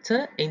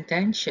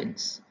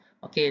intentions.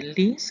 Okay,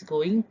 Lynn's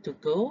going to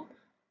go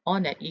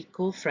on an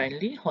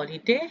eco-friendly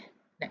holiday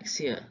next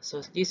year.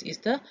 So this is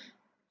her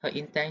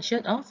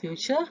intention of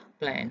future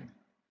plan.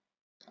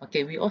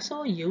 Okay, we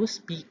also use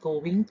be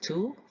going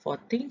to for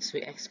things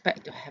we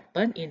expect to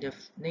happen in the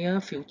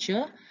near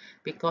future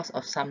because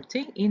of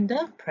something in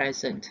the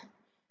present.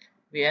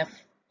 We have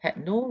had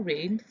no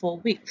rain for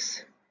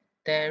weeks.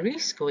 There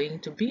is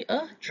going to be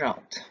a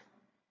drought.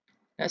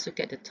 Let's look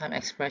at the time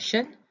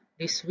expression.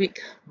 This week,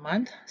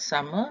 month,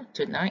 summer,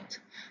 tonight,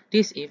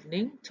 this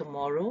evening,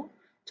 tomorrow,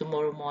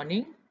 tomorrow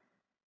morning,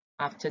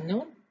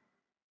 afternoon,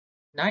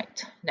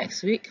 night,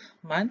 next week,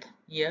 month,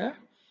 year,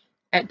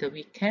 at the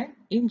weekend,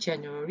 in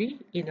January,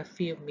 in a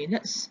few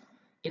minutes,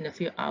 in a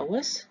few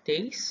hours,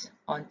 days,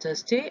 on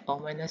Thursday,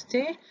 on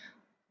Wednesday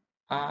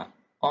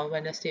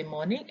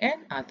morning,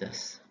 and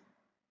others.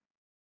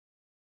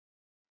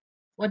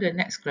 For the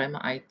next grammar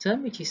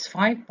item, which is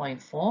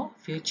 5.4,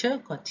 future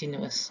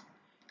continuous.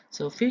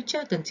 So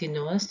future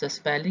continuous, the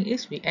spelling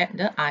is we add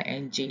the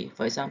ing.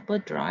 For example,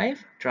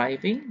 drive,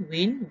 driving,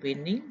 win,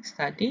 winning,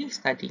 study,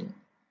 studying.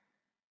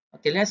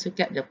 Okay, let's look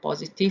at the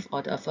positive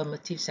or the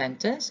affirmative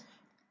sentence.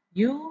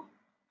 You,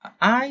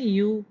 I,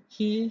 you,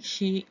 he,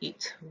 she,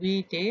 it,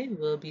 we, they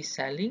will be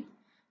selling.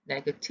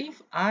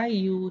 Negative, I,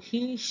 you,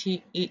 he,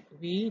 she, it,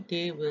 we,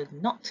 they will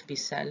not be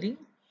selling.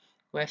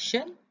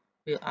 Question,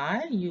 will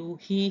I, you,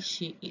 he,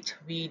 she, it,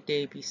 we,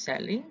 they be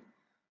selling?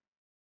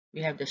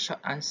 We have the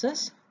short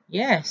answers.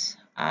 Yes,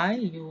 I,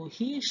 you,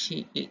 he,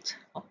 she, it,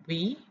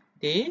 we,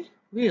 they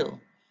will.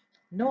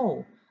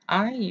 No,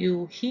 I,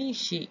 you, he,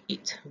 she,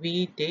 it,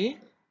 we, they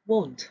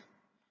won't.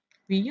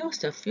 We use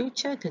the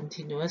future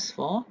continuous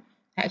for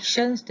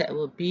actions that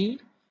will be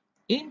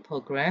in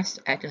progress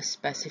at a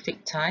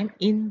specific time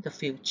in the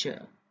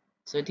future.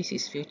 So this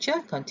is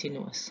future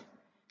continuous.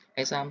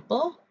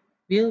 Example,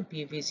 we'll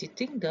be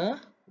visiting the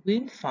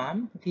wind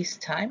farm this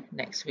time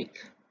next week.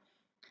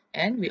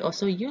 And we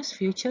also use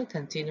future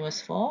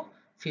continuous for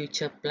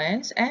future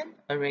plans and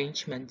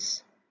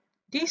arrangements.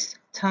 This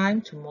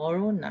time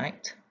tomorrow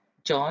night,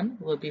 John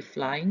will be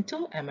flying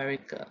to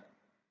America.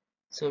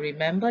 So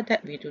remember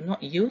that we do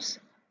not use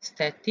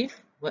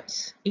stative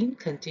words in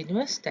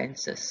continuous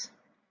tenses.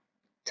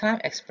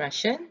 Time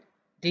expression,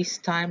 this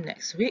time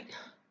next week,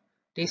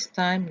 this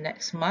time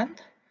next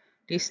month,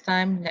 this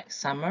time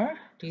next summer,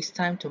 this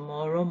time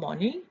tomorrow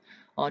morning,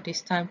 or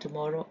this time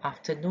tomorrow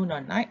afternoon or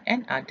night,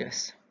 and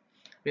others.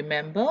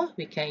 Remember,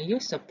 we can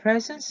use the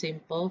present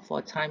simple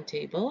for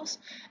timetables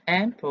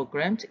and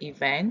programmed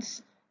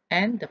events,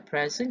 and the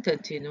present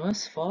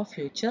continuous for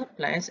future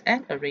plans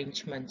and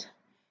arrangement.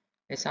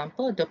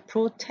 Example, the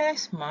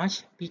protest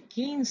march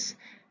begins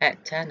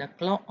at 10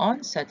 o'clock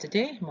on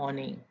Saturday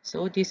morning.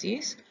 So this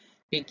is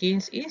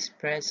begins is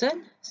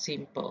present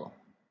simple.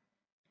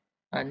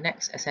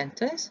 Next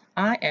sentence,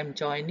 I am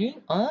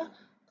joining a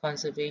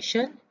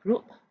conservation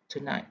group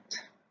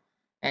tonight.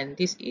 And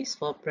this is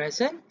for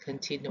present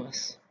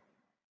continuous.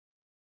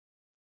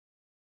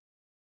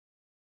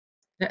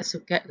 Let's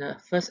look at the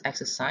first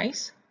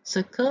exercise.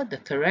 Circle the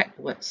correct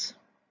words.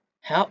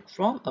 Help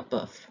from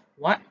above.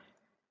 What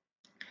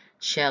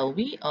shall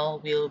we or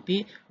will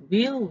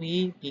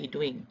we be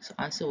doing? So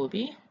answer will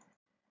be,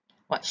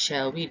 what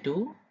shall we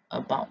do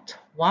about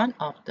one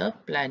of the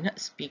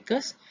planet's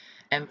biggest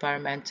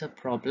environmental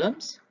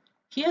problems?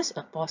 Here's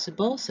a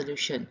possible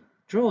solution: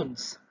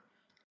 drones.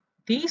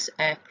 These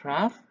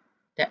aircraft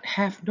that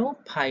have no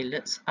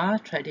pilots are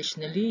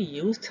traditionally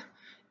used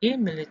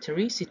in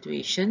military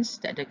situations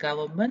that the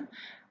government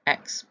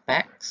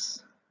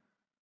expects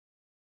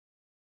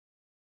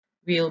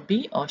will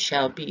be or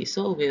shall be.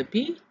 So will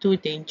be too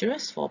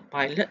dangerous for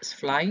pilots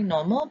flying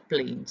normal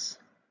planes.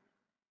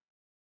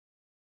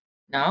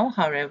 Now,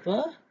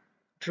 however,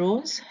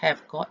 drones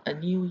have got a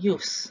new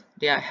use.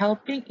 They are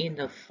helping in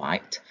the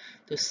fight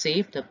to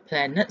save the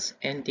planet's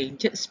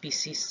endangered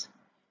species.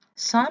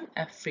 Some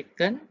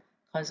African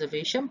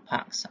conservation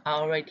parks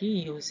are already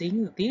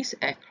using these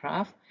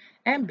aircraft,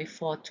 and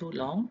before too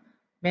long,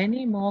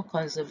 many more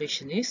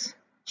conservationists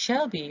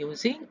shall be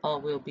using or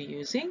will be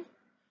using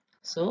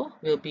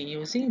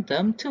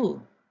them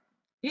too.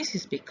 This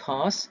is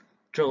because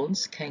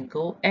drones can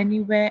go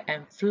anywhere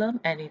and film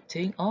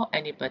anything or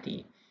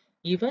anybody,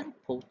 even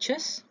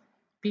poachers,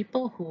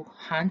 people who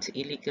hunt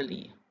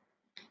illegally.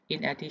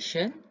 In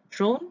addition,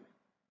 drones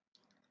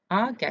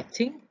are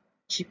getting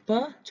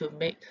cheaper to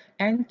make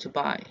and to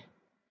buy.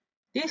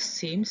 This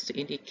seems to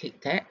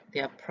indicate that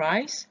their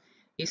price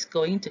is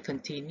going to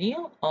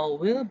continue or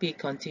will be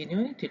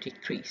continuing to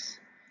decrease.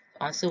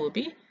 The answer will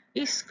be,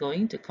 is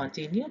going to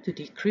continue to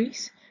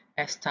decrease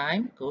as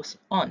time goes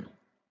on.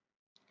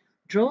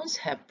 Drones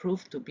have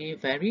proved to be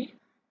very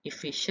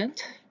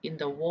efficient in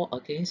the war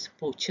against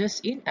poachers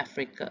in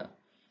Africa,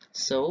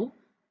 so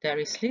there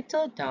is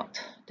little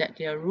doubt that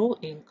their role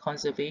in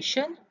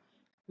conservation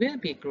will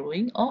be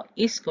growing or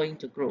is going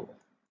to grow.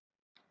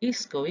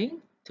 Is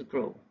going to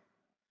grow.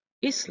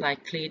 It's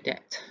likely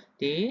that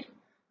they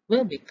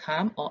will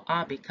become or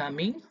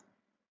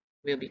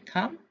will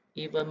become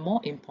even more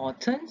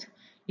important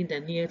in the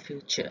near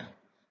future.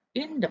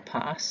 In the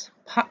past,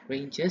 park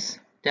rangers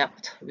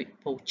dealt with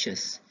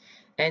poachers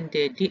and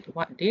they did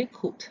what they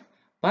could,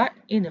 but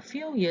in a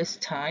few years'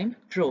 time,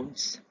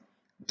 drones,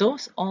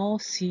 those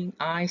all-seeing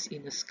eyes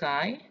in the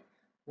sky,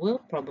 will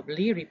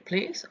probably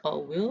replace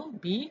or will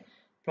be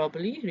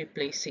probably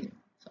replacing.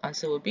 So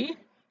answer will be,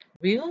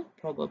 will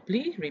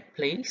probably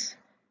replace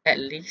at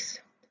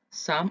least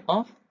some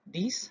of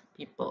these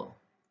people.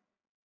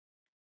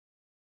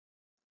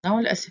 Now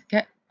let's look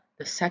at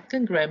the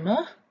second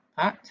grammar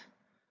part.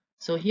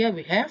 So here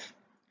we have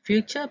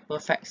future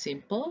perfect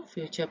simple,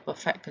 future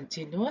perfect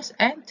continuous,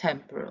 and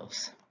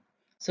temporals.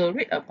 So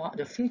read about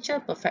the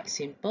future perfect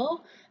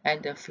simple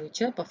and the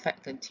future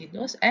perfect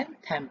continuous and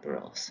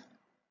temporals.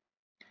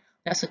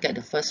 Let's look at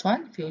the first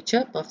one,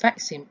 future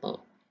perfect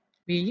simple.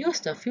 We use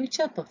the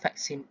future perfect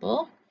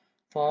simple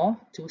for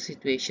two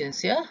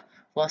situations here.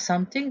 For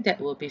something that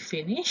will be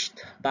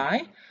finished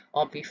by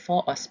or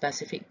before a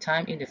specific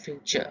time in the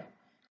future.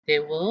 They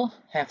will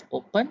have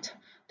opened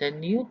the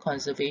new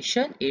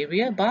conservation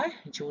area by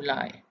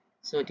July.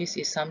 So this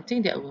is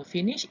something that will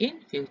finish in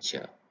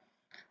future.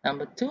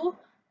 Number two,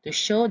 to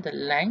show the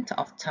length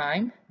of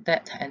time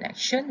that an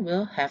action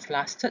will have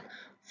lasted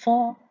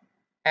for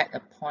at a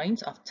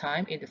point of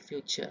time in the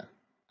future.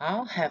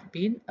 I'll have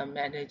been a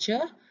manager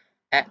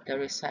at the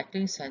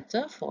recycling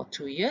center for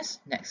 2 years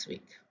next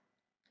week.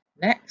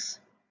 Next,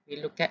 we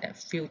look at a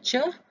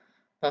future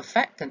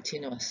perfect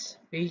continuous.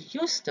 We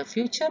use the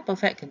future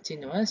perfect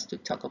continuous to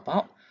talk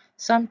about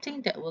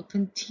something that will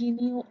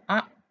continue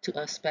up to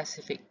a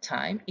specific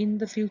time in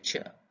the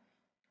future.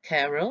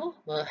 Carol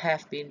will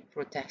have been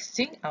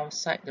protesting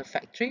outside the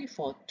factory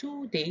for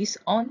 2 days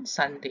on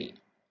Sunday.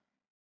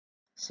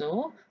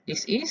 So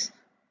this is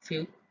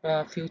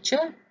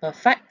future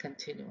perfect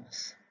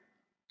continuous.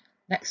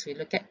 Next, we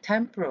look at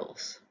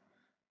temporals.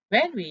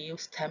 When we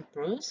use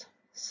temporals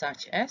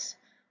such as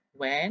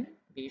when,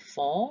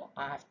 before,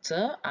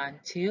 after,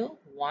 until,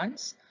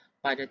 once,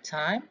 by the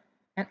time,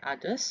 and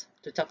others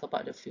to talk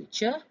about the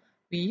future,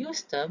 we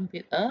use them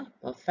with a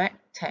perfect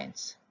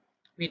tense.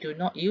 We do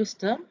not use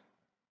them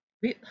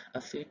with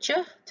a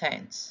future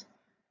tense.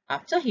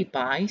 After he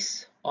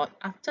buys or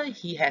after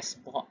he has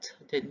bought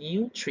the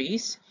new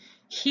trees,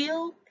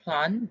 he'll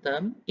plant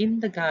them in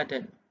the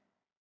garden.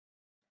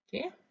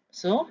 Okay,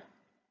 so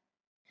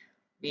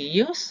we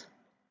use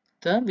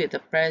them with the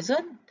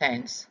present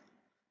tense.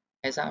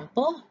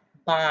 Example,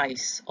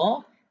 buys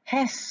or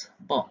has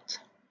bought.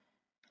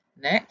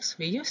 Next,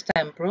 we use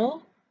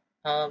temporal.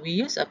 We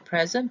use a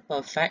present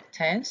perfect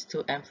tense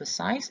to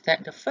emphasize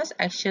that the first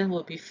action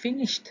will be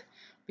finished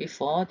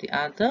before the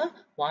other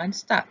one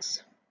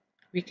starts.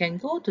 We can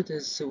go to the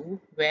zoo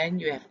when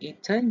you have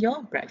eaten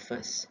your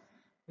breakfast.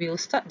 We'll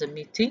start the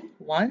meeting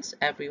once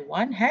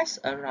everyone has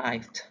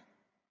arrived.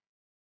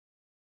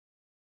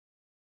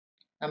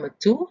 Number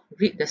two,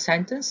 read the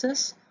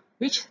sentences.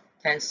 Which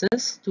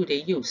tenses do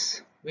they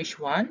use? Which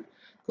one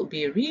could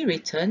be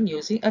rewritten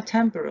using a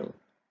temporal?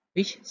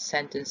 Which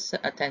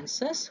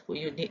tenses will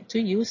you need to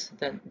use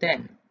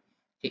then?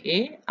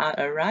 A, I'll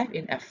arrive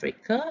in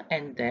Africa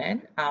and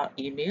then I'll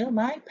email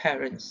my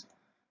parents.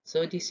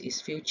 So this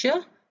is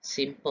future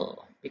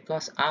simple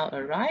because I'll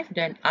arrive,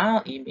 then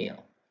I'll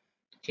email.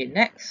 Okay,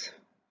 next.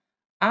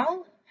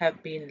 I'll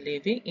have been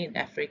living in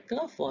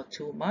Africa for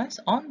 2 months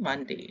on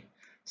Monday.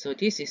 So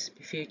this is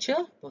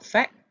future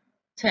perfect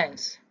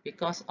tense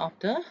because of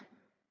the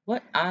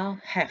word I'll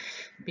have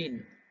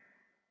been.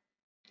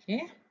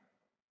 Okay.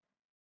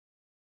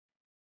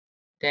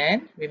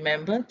 Then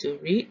remember to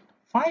read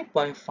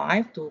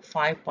 5.5 to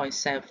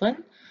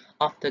 5.7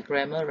 of the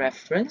grammar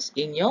reference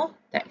in your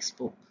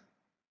textbook.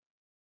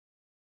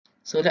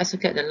 So let's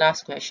look at the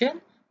last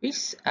question.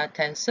 Which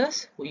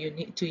tenses would you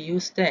need to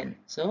use then?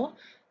 So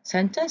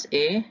sentence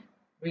A,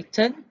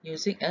 written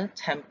using a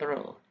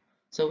temporal.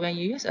 So when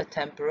you use a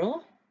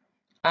temporal,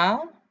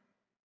 I'll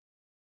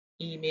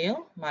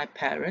email my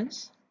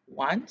parents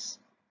once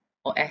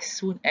or as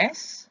soon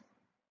as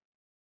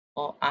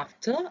or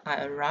after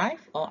I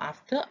arrive or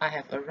after I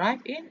have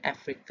arrived in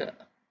Africa.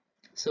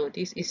 So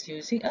this is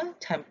using a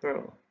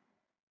temporal.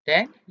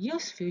 Then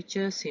use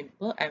future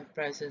simple and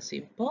present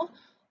simple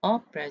or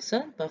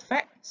present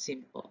perfect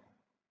simple.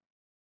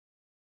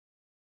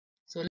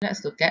 So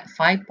let's look at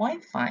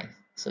 5.5.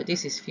 So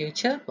this is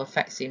future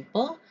perfect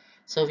simple.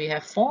 So we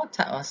have 4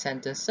 types of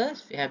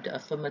sentences. We have the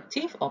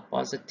affirmative or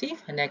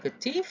positive,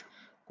 negative,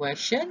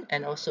 question,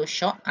 and also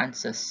short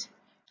answers.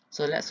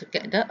 So let's look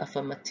at the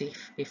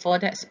affirmative. Before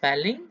that,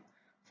 spelling.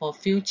 For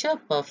future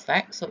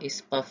perfect, so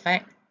it's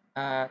perfect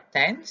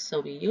tense.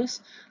 So we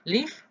use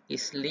live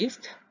is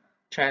lived,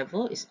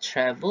 travel is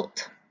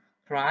traveled,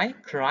 cry,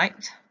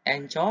 cried,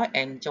 enjoy,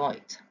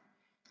 enjoyed.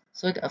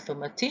 So the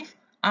affirmative,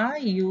 I,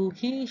 you,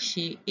 he,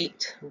 she,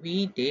 it,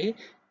 we, they,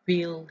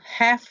 will,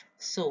 have,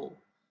 so.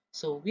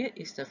 So will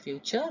is the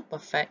future,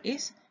 perfect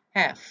is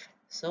have.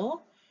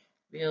 So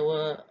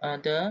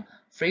the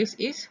phrase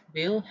is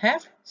will,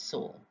 have,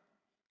 so.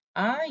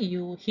 I,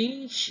 you,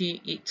 he,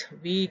 she, it,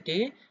 we,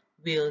 they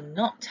will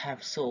not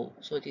have so.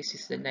 So this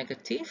is the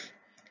negative.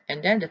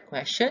 And then the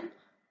question,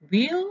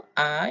 will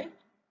I,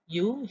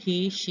 you,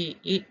 he, she,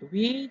 it,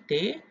 we,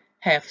 they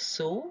have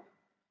so?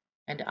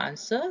 And the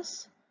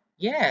answers,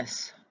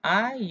 yes,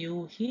 I,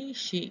 you, he,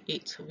 she,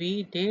 it,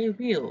 we, they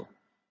will.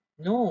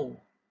 No,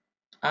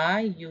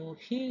 I, you,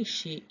 he,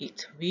 she,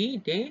 it, we,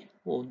 they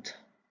won't.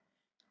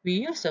 We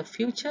use the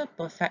future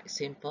perfect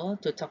simple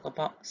to talk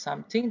about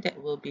something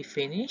that will be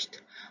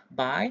finished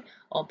by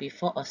or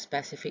before a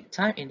specific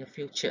time in the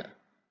future.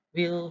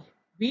 Will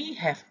we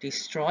have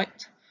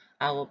destroyed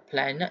our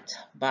planet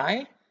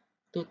by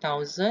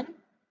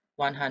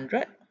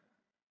 2100?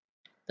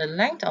 The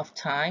length of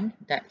time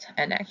that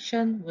an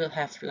action will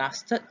have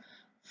lasted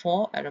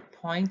for at a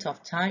point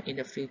of time in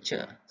the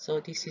future. So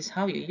this is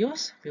how you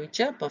use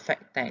future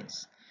perfect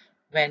tense.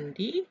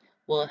 Wendy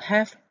will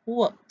have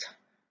worked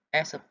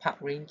as a park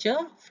ranger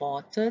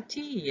for 30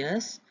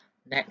 years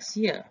next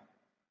year.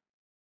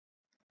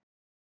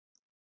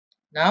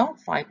 Now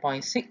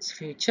 5.6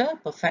 future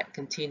perfect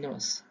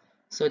continuous.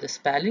 So the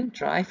spelling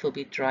drive will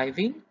be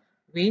driving,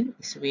 win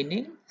is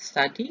winning,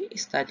 study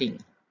is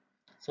studying.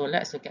 So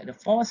let's look at the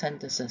 4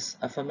 sentences.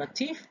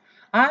 Affirmative,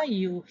 I,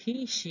 you,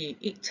 he, she,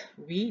 it,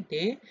 we,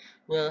 they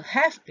will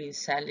have been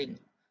selling.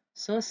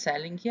 So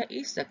selling here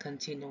is the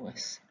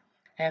continuous.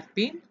 Have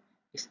been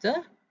is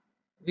the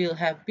will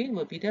have been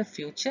will be the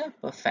future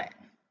perfect.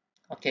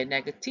 Okay,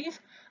 negative.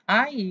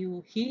 I,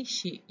 you, he,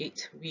 she,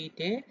 it, we,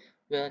 they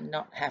will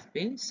not have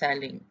been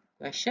selling.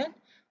 Question.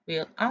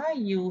 Will I,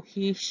 you,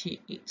 he, she,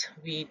 it,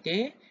 we,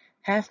 they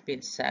have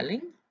been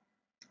selling?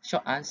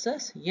 Short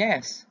answers.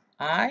 Yes.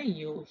 I,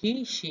 you,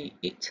 he, she,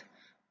 it,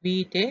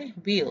 we, they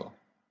will.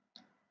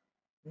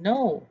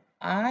 No.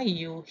 I,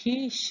 you,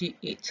 he, she,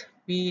 it,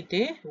 we,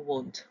 they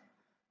won't.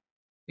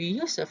 We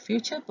use the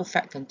future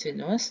perfect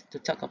continuous to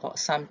talk about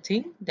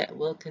something that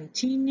will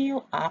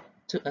continue up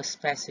to a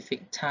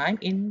specific time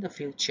in the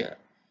future.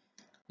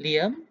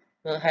 Liam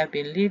will have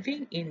been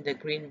living in the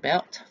Green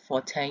Belt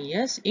for 10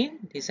 years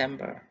in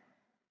December.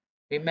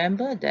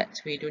 Remember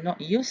that we do not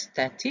use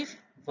dative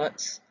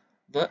verbs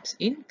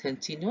in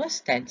continuous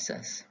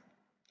tenses.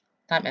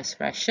 Time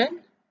expression,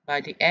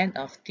 by the end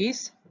of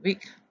this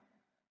week,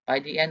 by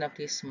the end of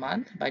this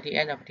month, by the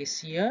end of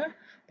this year,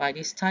 by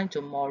this time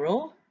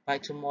tomorrow, by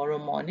tomorrow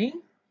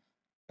morning,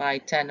 by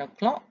 10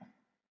 o'clock,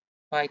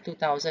 by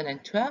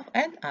 2012,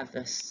 and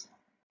others.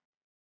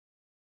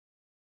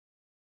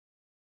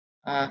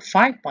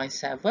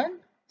 5.7,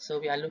 so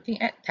we are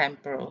looking at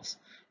temporals.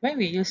 When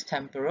we use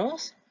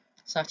temporals,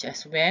 such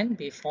as when,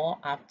 before,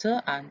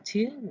 after,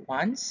 until,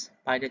 once,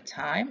 by the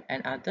time,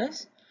 and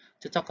others,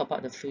 to talk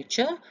about the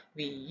future,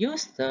 we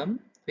use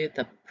them with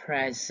the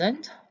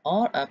present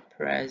or a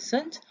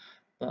present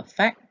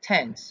perfect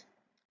tense.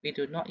 We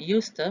do not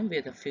use them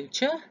with the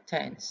future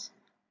tense.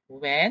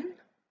 When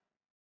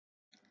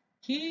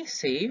he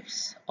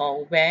saves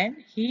or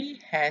when he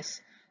has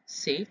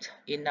saved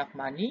enough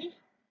money,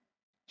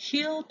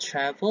 he'll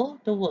travel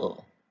the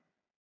world.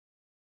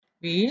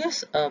 We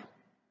use a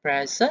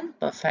present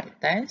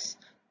perfect tense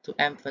to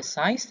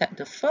emphasize that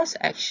the first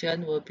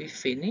action will be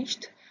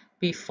finished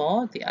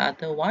before the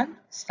other one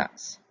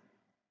starts.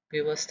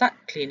 We will start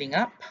cleaning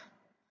up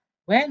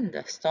when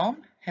the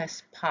storm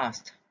has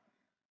passed.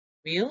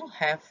 We'll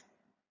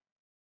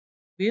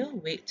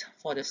wait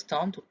for the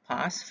storm to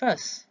pass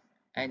first,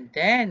 and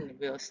then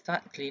we'll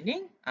start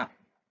cleaning up.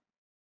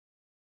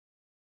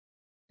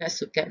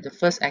 Let's look at the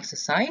first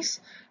exercise.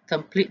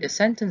 Complete the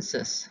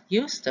sentences.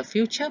 Use the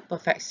future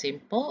perfect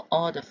simple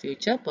or the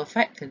future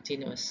perfect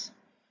continuous.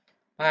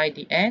 By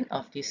the end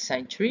of this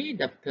century,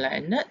 the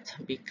planet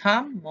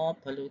become more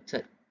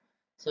polluted.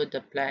 So the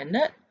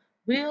planet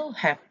will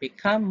have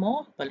become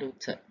more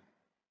polluted.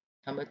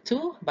 Number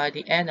 2, by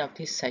the end of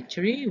this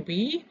century,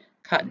 we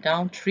cut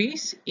down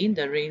trees in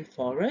the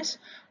rainforest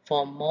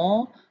for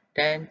more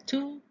than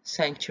 2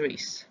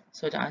 centuries.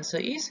 So the answer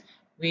is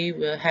we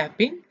will have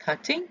been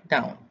cutting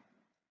down.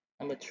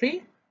 Number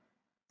 3,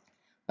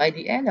 by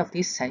the end of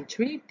this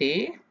century,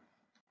 they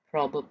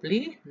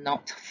probably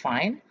not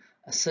find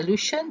a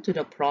solution to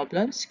the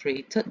problems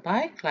created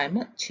by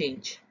climate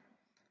change.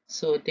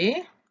 So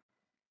they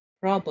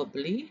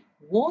probably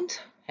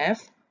won't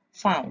have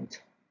found.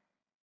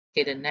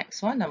 Okay, the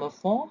next one, number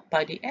 4,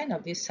 by the end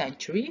of this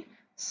century,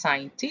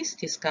 scientists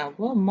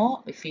discover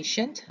more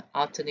efficient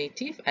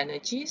alternative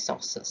energy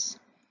sources.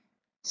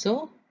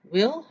 So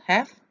will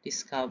have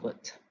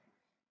discovered.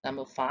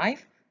 Number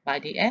 5, by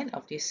the end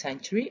of this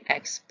century,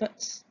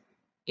 experts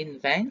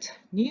invent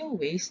new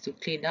ways to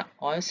clean up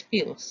oil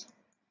spills.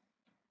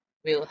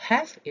 Will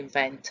have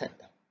invented.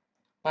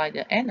 By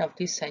the end of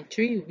this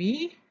century,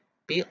 we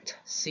built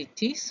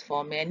cities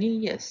for many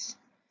years.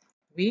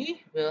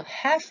 We will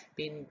have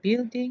been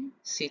building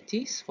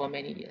cities for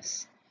many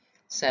years.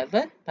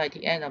 7, by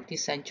the end of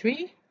this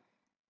century,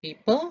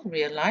 people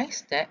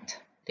realized that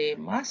they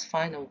must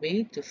find a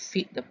way to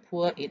feed the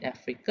poor in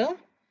Africa.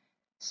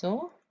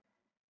 So,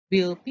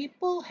 will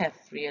people have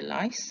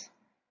realized?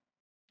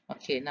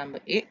 Okay, number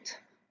 8,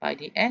 by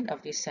the end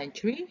of this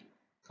century,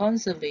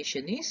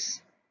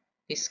 conservationists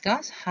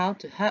discuss how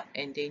to help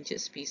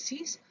endangered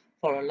species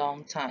for a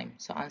long time.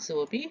 So answer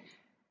will be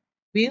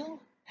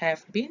will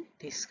have been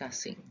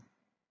discussing.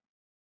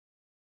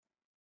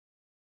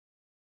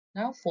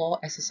 Now for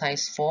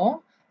exercise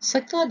 4,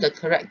 circle the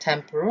correct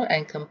temporal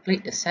and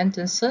complete the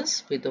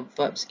sentences with the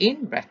verbs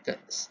in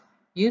brackets.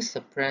 Use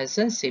the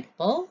present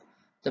simple,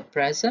 the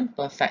present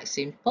perfect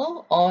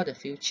simple, or the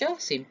future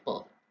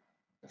simple.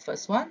 The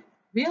first one,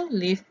 will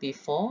leave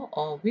before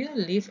or will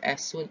leave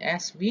as soon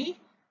as we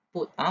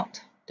put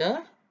out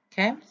the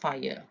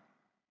campfire.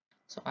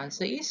 So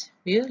answer is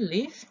will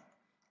leave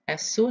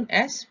as soon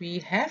as we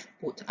have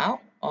put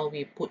out or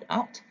we put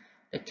out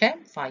the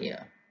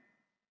campfire.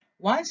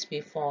 Once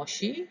before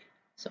she,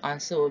 so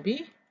answer will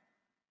be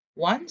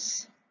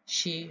once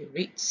she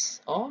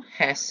reads or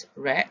has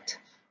read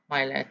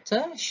my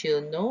letter,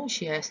 she'll know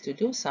she has to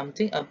do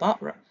something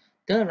about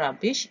the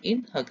rubbish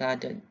in her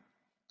garden.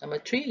 Number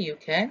 3, you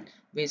can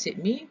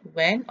visit me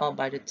when or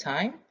by the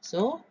time.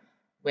 So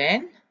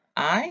when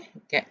I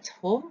get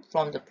home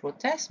from the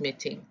protest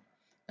meeting.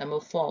 Number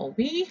 4,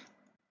 we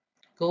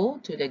go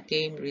to the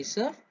game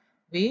reserve.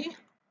 We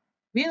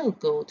will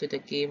go to the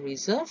game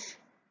reserve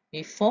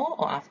before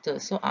or after.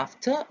 So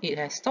after it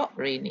has stopped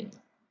raining.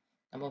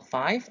 Number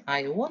 5,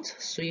 I won't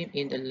swim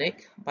in the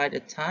lake by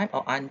the time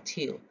or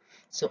until.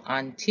 So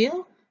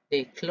until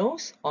they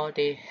close or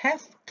they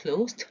have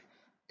closed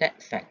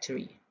that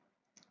factory.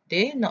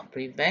 They won't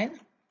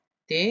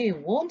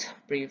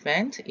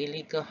prevent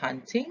illegal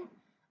hunting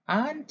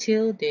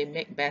until they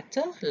make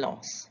better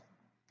laws.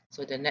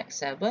 So the next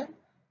 7,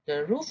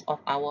 the roof of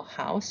our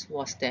house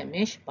was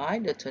damaged by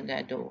the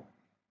tornado.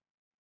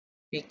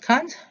 We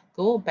can't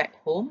go back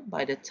home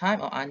by the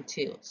time or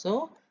until.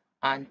 So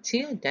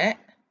until that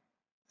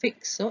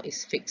fix, so it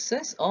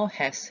fixes or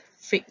has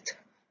fixed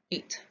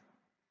it.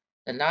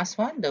 The last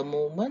one, the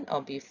moment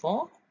or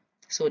before.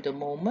 So the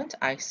moment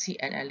I see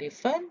an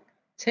elephant,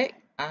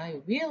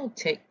 I will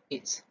take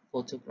its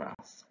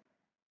photograph.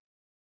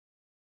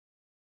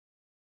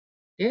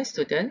 Dear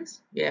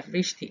students, we have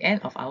reached the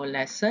end of our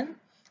lesson.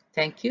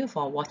 Thank you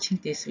for watching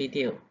this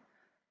video.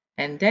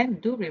 And then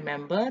do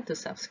remember to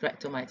subscribe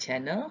to my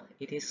channel.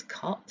 It is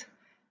called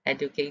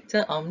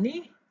Educator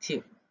Omni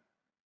Tube.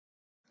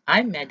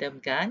 I'm Madam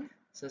Gan.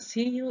 So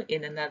see you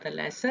in another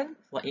lesson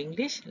for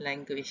English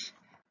language.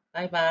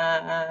 Bye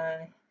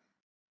bye.